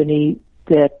company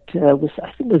that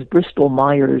I think it was Bristol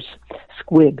Myers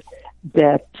Squibb,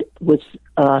 that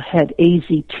had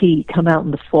AZT come out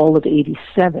in the fall of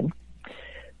 '87.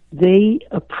 They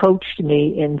approached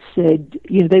me and said,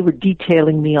 they were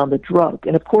detailing me on the drug.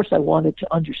 And of course I wanted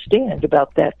to understand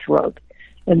about that drug.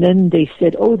 And then they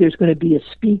said, oh, there's going to be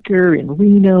a speaker in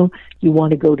Reno. You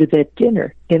want to go to that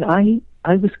dinner? And I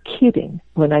was kidding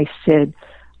when I said,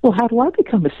 well, how do I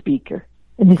become a speaker?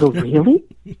 And they go, really?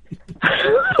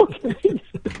 Okay,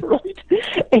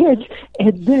 right.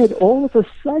 And then all of a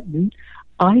sudden,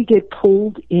 I get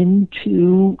pulled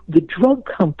into the drug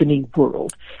company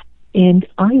world. And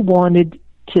I wanted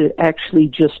to actually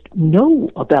just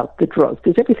know about the drugs,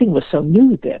 because everything was so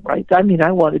new then, right? I mean,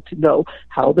 I wanted to know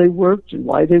how they worked and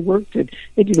why they worked, and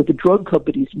the drug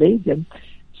companies made them.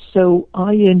 So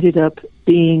I ended up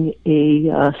being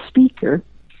a speaker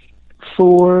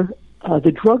for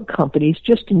the drug companies,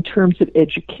 just in terms of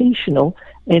educational,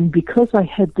 and because I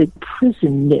had the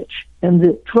prison niche, and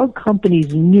the drug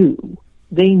companies knew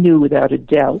without a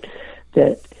doubt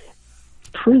that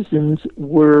prisons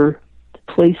were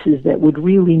places that would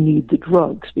really need the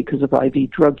drugs because of IV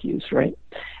drug use, right?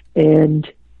 And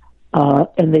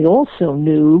they also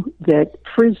knew that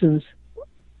prisons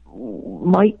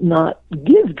might not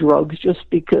give drugs just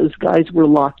because guys were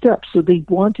locked up. So they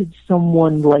wanted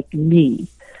someone like me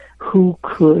who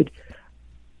could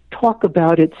talk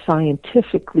about it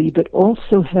scientifically, but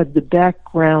also had the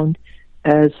background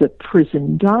as a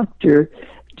prison doctor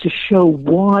to show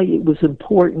why it was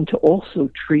important to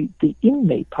also treat the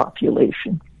inmate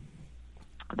population.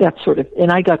 That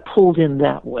and I got pulled in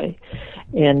that way.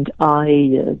 And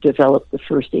I developed the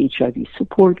first HIV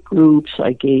support groups.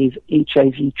 I gave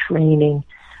HIV training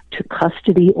to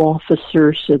custody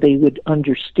officers so they would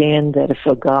understand that if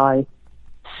a guy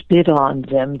spit on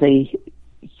them, they,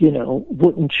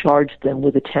 wouldn't charge them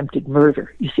with attempted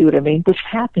murder. You see what I mean? Which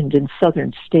happened in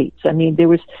southern states. I mean, there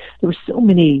were so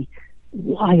many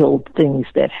wild things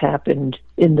that happened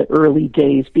in the early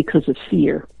days because of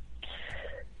fear.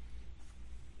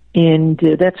 And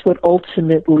that's what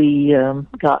ultimately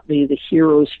got me the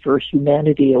Heroes for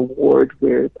Humanity Award,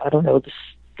 where, the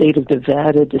state of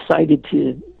Nevada decided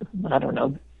to,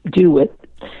 do it.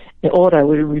 And all I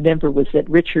would remember was that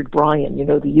Richard Bryan,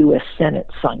 the U.S. Senate,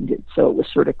 signed it, so it was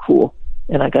sort of cool.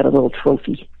 And I got a little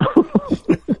trophy.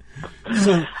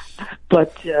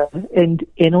 But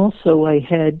and also I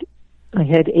had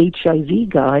HIV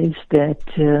guys that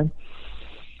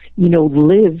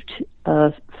lived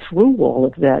through all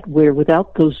of that, where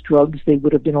without those drugs they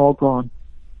would have been all gone.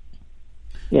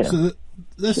 So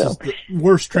this is the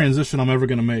worst transition I'm ever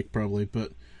going to make, probably.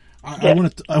 But I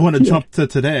want to jump to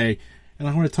today, and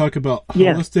I want to talk about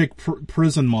holistic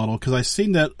prison model, because I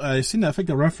seen that I think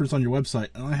the reference on your website,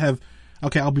 and I have.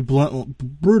 Okay, I'll be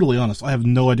brutally honest. I have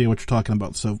no idea what you're talking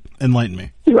about, so enlighten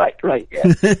me. Right.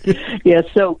 Yeah. Yeah,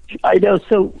 so I know.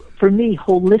 So for me,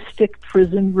 holistic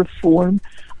prison reform,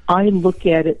 I look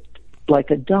at it like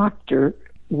a doctor,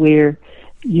 where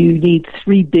you need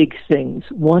three big things.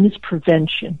 One is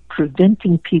prevention,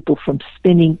 preventing people from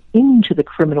spinning into the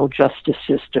criminal justice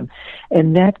system.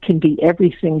 And that can be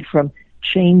everything from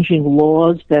changing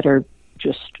laws that are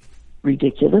just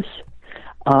ridiculous,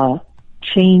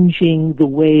 changing the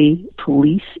way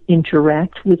police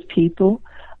interact with people,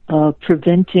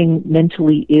 preventing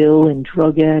mentally ill and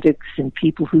drug addicts and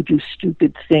people who do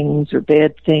stupid things or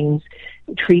bad things,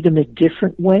 treat them a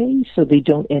different way so they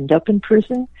don't end up in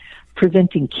prison,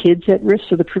 preventing kids at risk.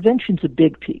 So the prevention's a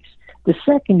big piece. The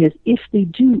second is, if they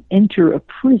do enter a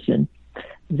prison,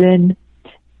 then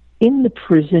in the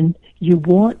prison, you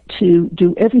want to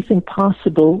do everything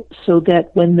possible so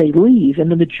that when they leave, and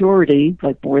the majority,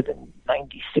 like more than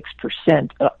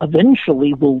 96%,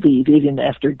 eventually will leave, even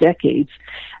after decades,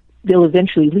 they'll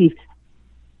eventually leave.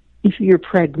 If you're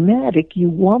pragmatic, you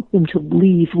want them to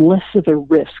leave less of a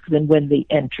risk than when they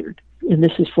entered. And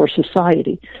this is for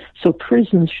society. So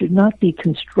prisons should not be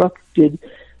constructed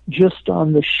just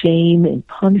on the shame and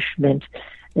punishment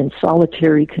and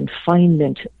solitary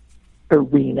confinement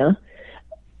arena,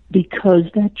 because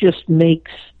that just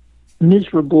makes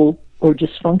miserable or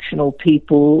dysfunctional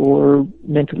people or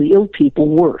mentally ill people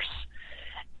worse.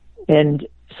 And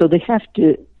so they have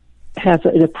to have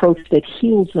an approach that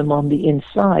heals them on the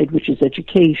inside, which is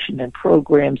education and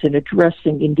programs and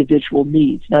addressing individual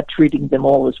needs, not treating them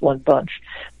all as one bunch.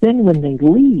 Then when they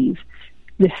leave,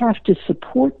 they have to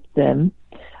support them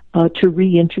to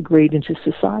reintegrate into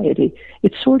society.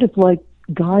 It's sort of like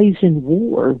guys in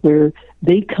war, where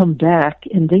they come back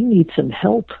and they need some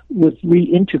help with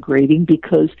reintegrating,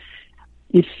 because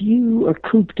if you are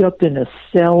cooped up in a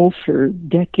cell for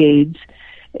decades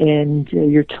and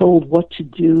you're told what to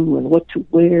do and what to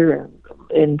wear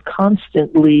and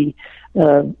constantly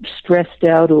stressed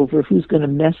out over who's going to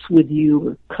mess with you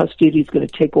or custody is going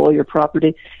to take all your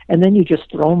property, and then you just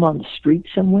throw them on the street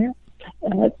somewhere,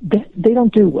 they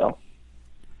don't do well.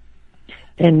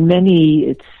 And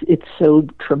many, it's so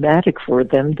traumatic for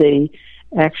them, they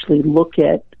actually look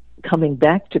at coming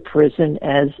back to prison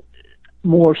as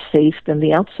more safe than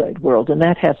the outside world, and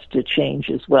that has to change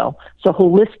as well. So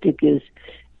holistic is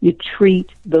you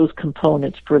treat those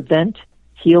components, prevent,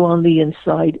 heal on the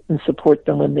inside, and support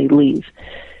them when they leave.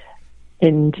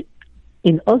 And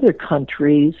in other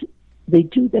countries, they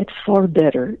do that far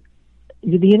better.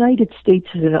 The United States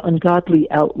is an ungodly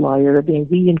outlier. I mean,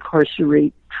 we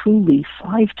incarcerate truly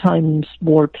 5 times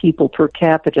more people per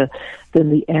capita than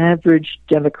the average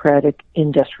democratic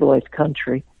industrialized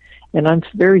country. And I'm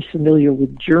very familiar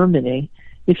with Germany.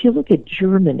 If you look at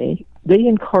Germany, they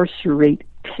incarcerate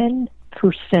 10%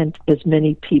 as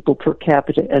many people per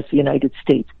capita as the United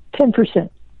States. 10%.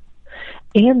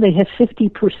 And they have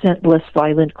 50% less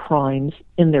violent crimes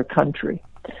in their country.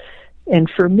 And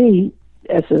for me,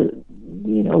 as a,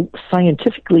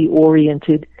 scientifically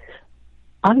oriented,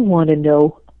 I want to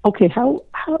know, okay,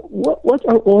 what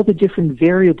are all the different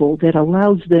variables that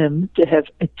allows them to have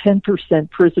a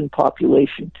 10% prison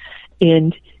population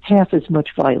and half as much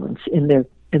violence in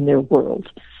their world?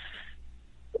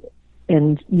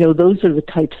 And, those are the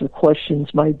types of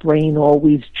questions my brain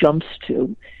always jumps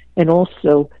to. And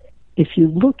also, if you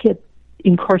look at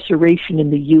incarceration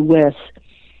in the U.S.,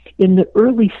 in the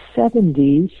early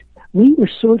 70s, we were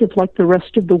sort of like the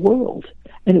rest of the world.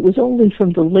 And it was only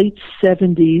from the late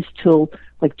 70s till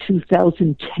like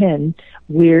 2010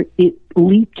 where it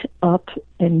leaped up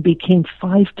and became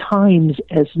 5 times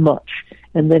as much.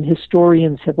 And then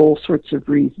historians have all sorts of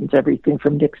reasons, everything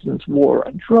from Nixon's war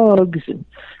on drugs and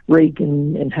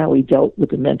Reagan and how he dealt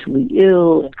with the mentally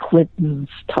ill, and Clinton's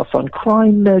tough on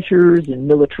crime measures and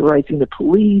militarizing the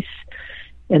police,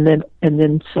 and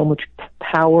then so much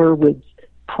power with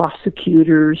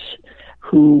prosecutors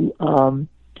who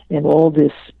and all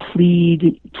this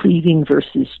pleading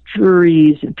versus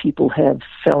juries, and people have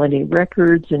felony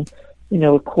records. And,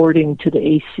 according to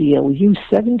the ACLU,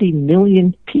 70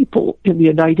 million people in the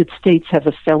United States have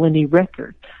a felony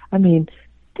record. I mean,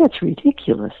 that's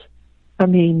ridiculous. I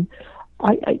mean,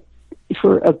 I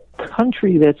for a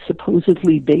country that's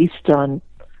supposedly based on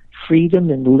freedom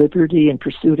and liberty and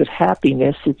pursuit of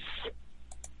happiness,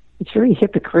 it's very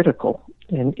hypocritical.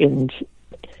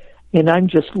 And I'm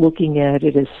just looking at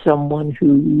it as someone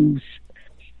who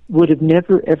would have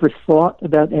never, ever thought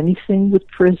about anything with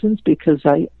prisons, because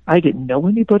I didn't know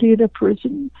anybody in a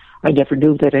prison. I never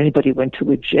knew that anybody went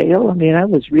to a jail. I mean, I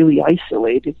was really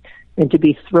isolated. And to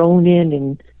be thrown in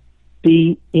and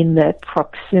be in that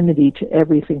proximity to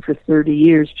everything for 30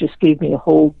 years just gave me a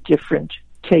whole different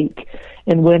take.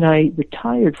 And when I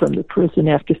retired from the prison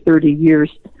after 30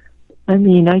 years, I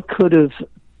mean, I could have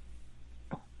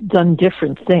done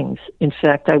different things. In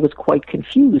fact, I was quite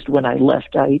confused when I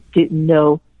left. I didn't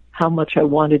know how much I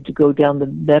wanted to go down the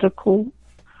medical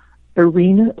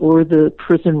arena or the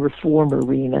prison reform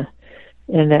arena.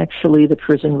 And actually, the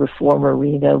prison reform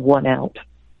arena won out.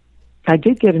 I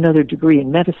did get another degree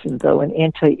in medicine, though, in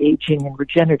anti-aging and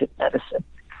regenerative medicine,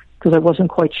 because I wasn't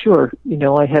quite sure.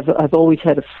 I've always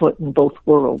had a foot in both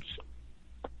worlds.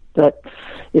 But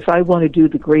if I want to do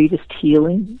the greatest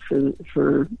healing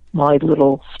for my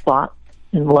little spot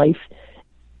in life,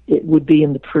 it would be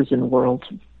in the prison world.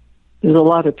 There's a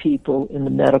lot of people in the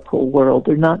medical world.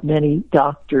 There are not many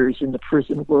doctors in the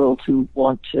prison world who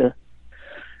want to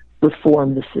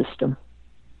reform the system.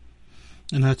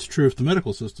 And that's true of the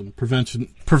medical system.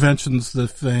 Prevention's the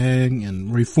thing,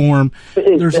 and reform.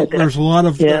 There's a lot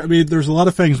of there's a lot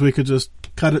of things we could just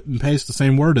cut it and paste the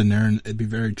same word in there, and it'd be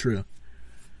very true.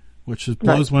 Which just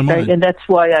blows my mind. Right. And that's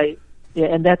why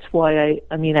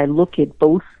I look at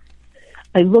both.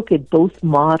 I look at both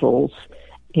models,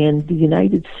 and the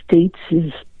United States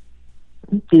is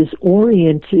is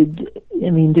oriented. I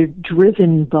mean, they're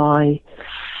driven by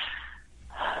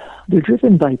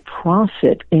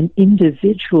profit and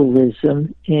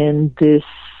individualism, and this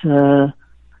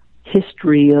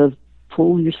history of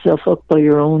pull yourself up by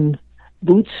your own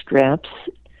bootstraps.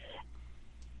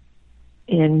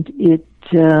 And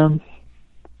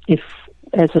if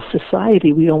as a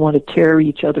society we don't want to tear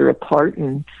each other apart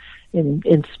and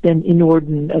spend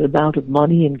inordinate amount of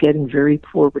money and getting very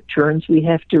poor returns, we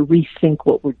have to rethink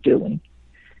what we're doing.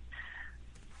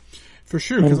 For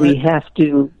sure, and we have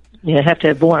to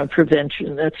have more on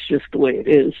prevention. That's just the way it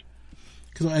is.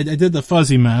 Because I did the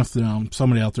fuzzy math.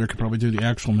 Somebody out there could probably do the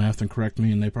actual math and correct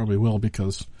me, and they probably will,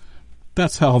 because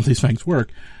that's how these things work.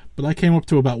 But I came up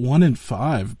to about 1 in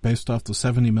 5 based off the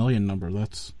 70 million number.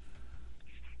 That's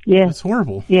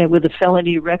horrible. Yeah, with a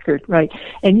felony record, right.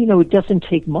 And, it doesn't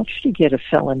take much to get a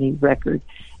felony record.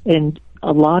 And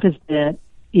a lot of that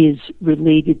is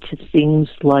related to things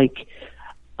like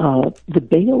the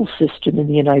bail system in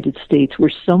the United States,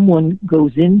 where someone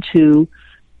goes into,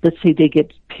 let's say they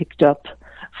get picked up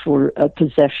for a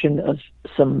possession of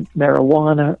some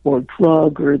marijuana or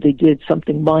drug, or they did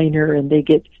something minor and they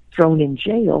get thrown in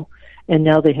jail, and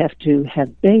now they have to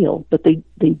have bail, but they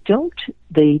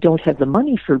don't have the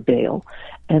money for bail,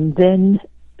 and then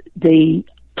they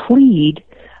plead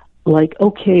like,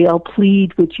 okay, I'll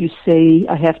plead what you say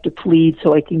I have to plead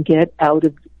so I can get out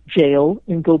of jail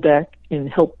and go back and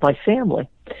help my family.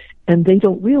 And they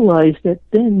don't realize that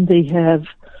then they have,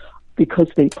 because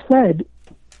they pled,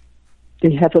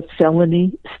 they have a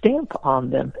felony stamp on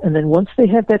them. And then once they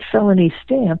have that felony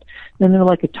stamp, then they're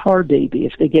like a tar baby.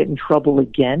 If they get in trouble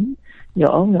again,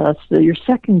 oh no, it's your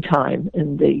second time.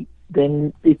 And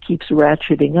then it keeps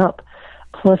ratcheting up.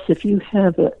 Plus, if you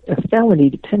have a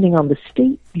felony, depending on the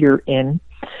state you're in,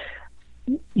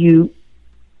 you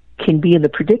can be in the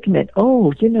predicament, I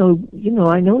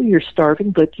know you're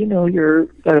starving, but you're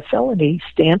got a felony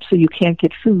stamp, so you can't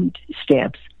get food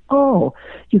stamps. Oh,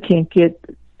 you can't get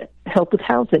help with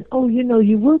housing. Oh,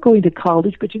 you were going to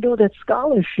college, but that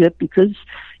scholarship, because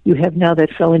you have now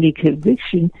that felony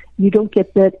conviction, you don't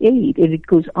get that aid. And it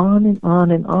goes on and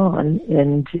on and on.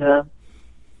 And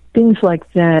things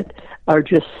like that are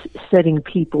just setting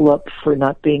people up for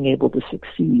not being able to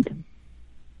succeed.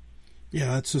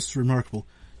 Yeah, that's just remarkable.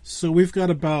 So we've got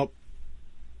about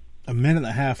a minute and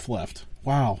a half left.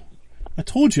 Wow. I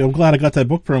told you, I'm glad I got that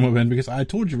book promo in, because I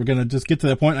told you we're going to just get to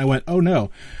that point, and I went, oh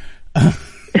no.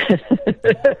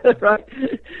 Right.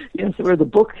 Yes, or the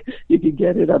book, you can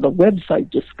get it on the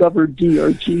website,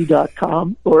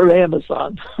 discoverdrg.com or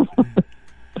Amazon.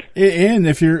 And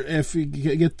if you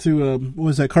get to, what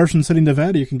was that, Carson City,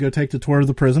 Nevada, you can go take the tour of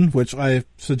the prison, which I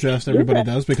suggest everybody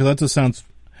does, because that just sounds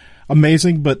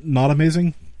amazing, but not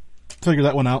amazing. Figure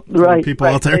that one out. Right. People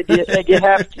out there. And you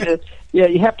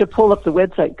have to pull up the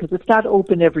website, because it's not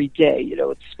open every day.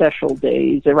 It's special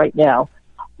days. And right now,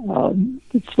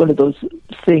 it's one of those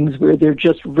things where they're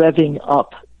just revving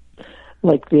up,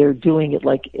 like they're doing it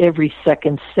like every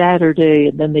second Saturday,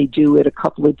 and then they do it a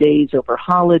couple of days over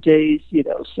holidays,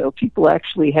 so people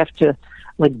actually have to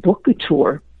like book a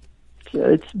tour.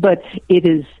 But it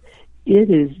is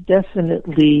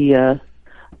definitely,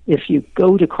 if you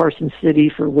go to Carson City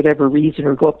for whatever reason,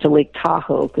 or go up to Lake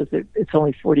Tahoe, because it's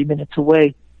only 40 minutes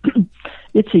away,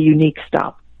 it's a unique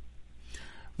stop.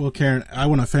 Well, Karen, I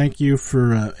want to thank you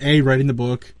for A, writing the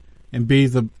book, and B,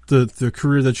 the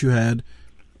career that you had,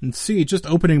 and C, just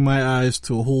opening my eyes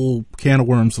to a whole can of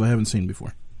worms that I haven't seen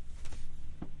before.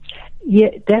 Yeah,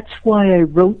 that's why I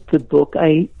wrote the book.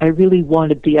 I really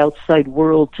wanted the outside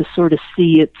world to sort of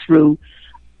see it through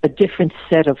a different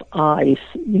set of eyes,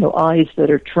 eyes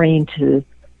that are trained to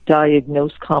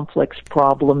diagnose complex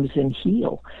problems and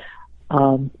heal,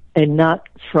 and not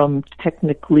from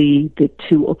technically the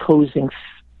two opposing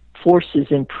forces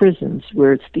in prisons,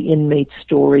 where it's the inmate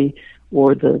story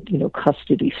or the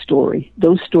custody story.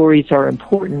 Those stories are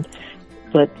important,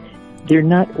 but they're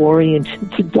not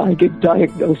oriented to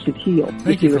diagnose and heal.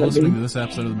 Thank you for listening to this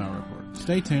episode of the Malware Report.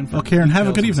 Stay tuned for Karen, have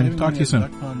a good evening. Talk to you soon.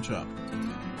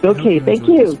 Okay, thank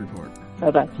you.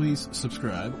 Bye-bye. Please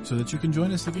subscribe so that you can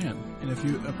join us again. And if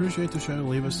you appreciate the show,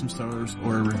 leave us some stars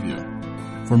or a review.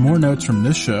 For more notes from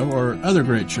this show or other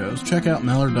great shows, check out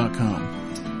Mallard.com.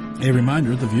 A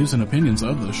reminder, the views and opinions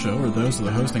of this show are those of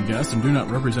the host and guest and do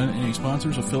not represent any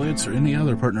sponsors, affiliates, or any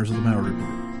other partners of the Mallard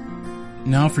Report.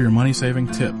 Now for your money-saving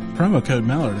tip. Promo code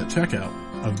Mallard at checkout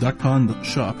of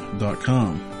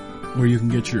duckpondshop.com, where you can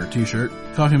get your t-shirt,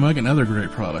 coffee mug, and other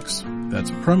great products. That's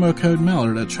promo code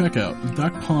Mallard at checkout,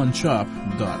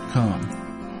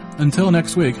 duckpondshop.com. Until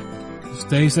next week,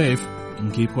 stay safe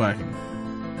and keep quacking.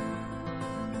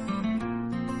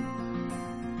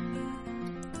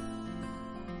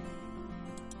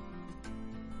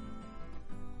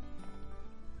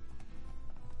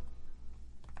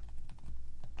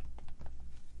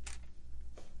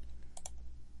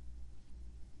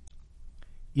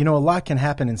 You know, a lot can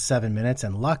happen in 7 minutes,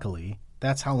 and luckily,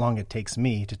 that's how long it takes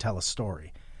me to tell a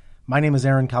story. My name is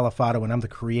Aaron Califato, and I'm the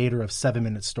creator of 7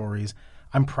 Minute Stories.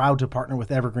 I'm proud to partner with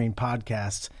Evergreen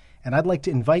Podcasts, and I'd like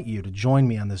to invite you to join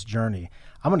me on this journey.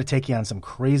 I'm going to take you on some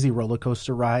crazy roller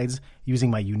coaster rides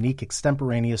using my unique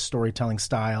extemporaneous storytelling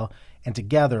style, and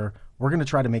together, we're going to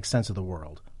try to make sense of the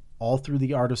world, all through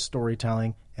the art of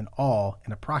storytelling and all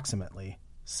in approximately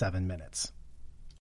 7 minutes.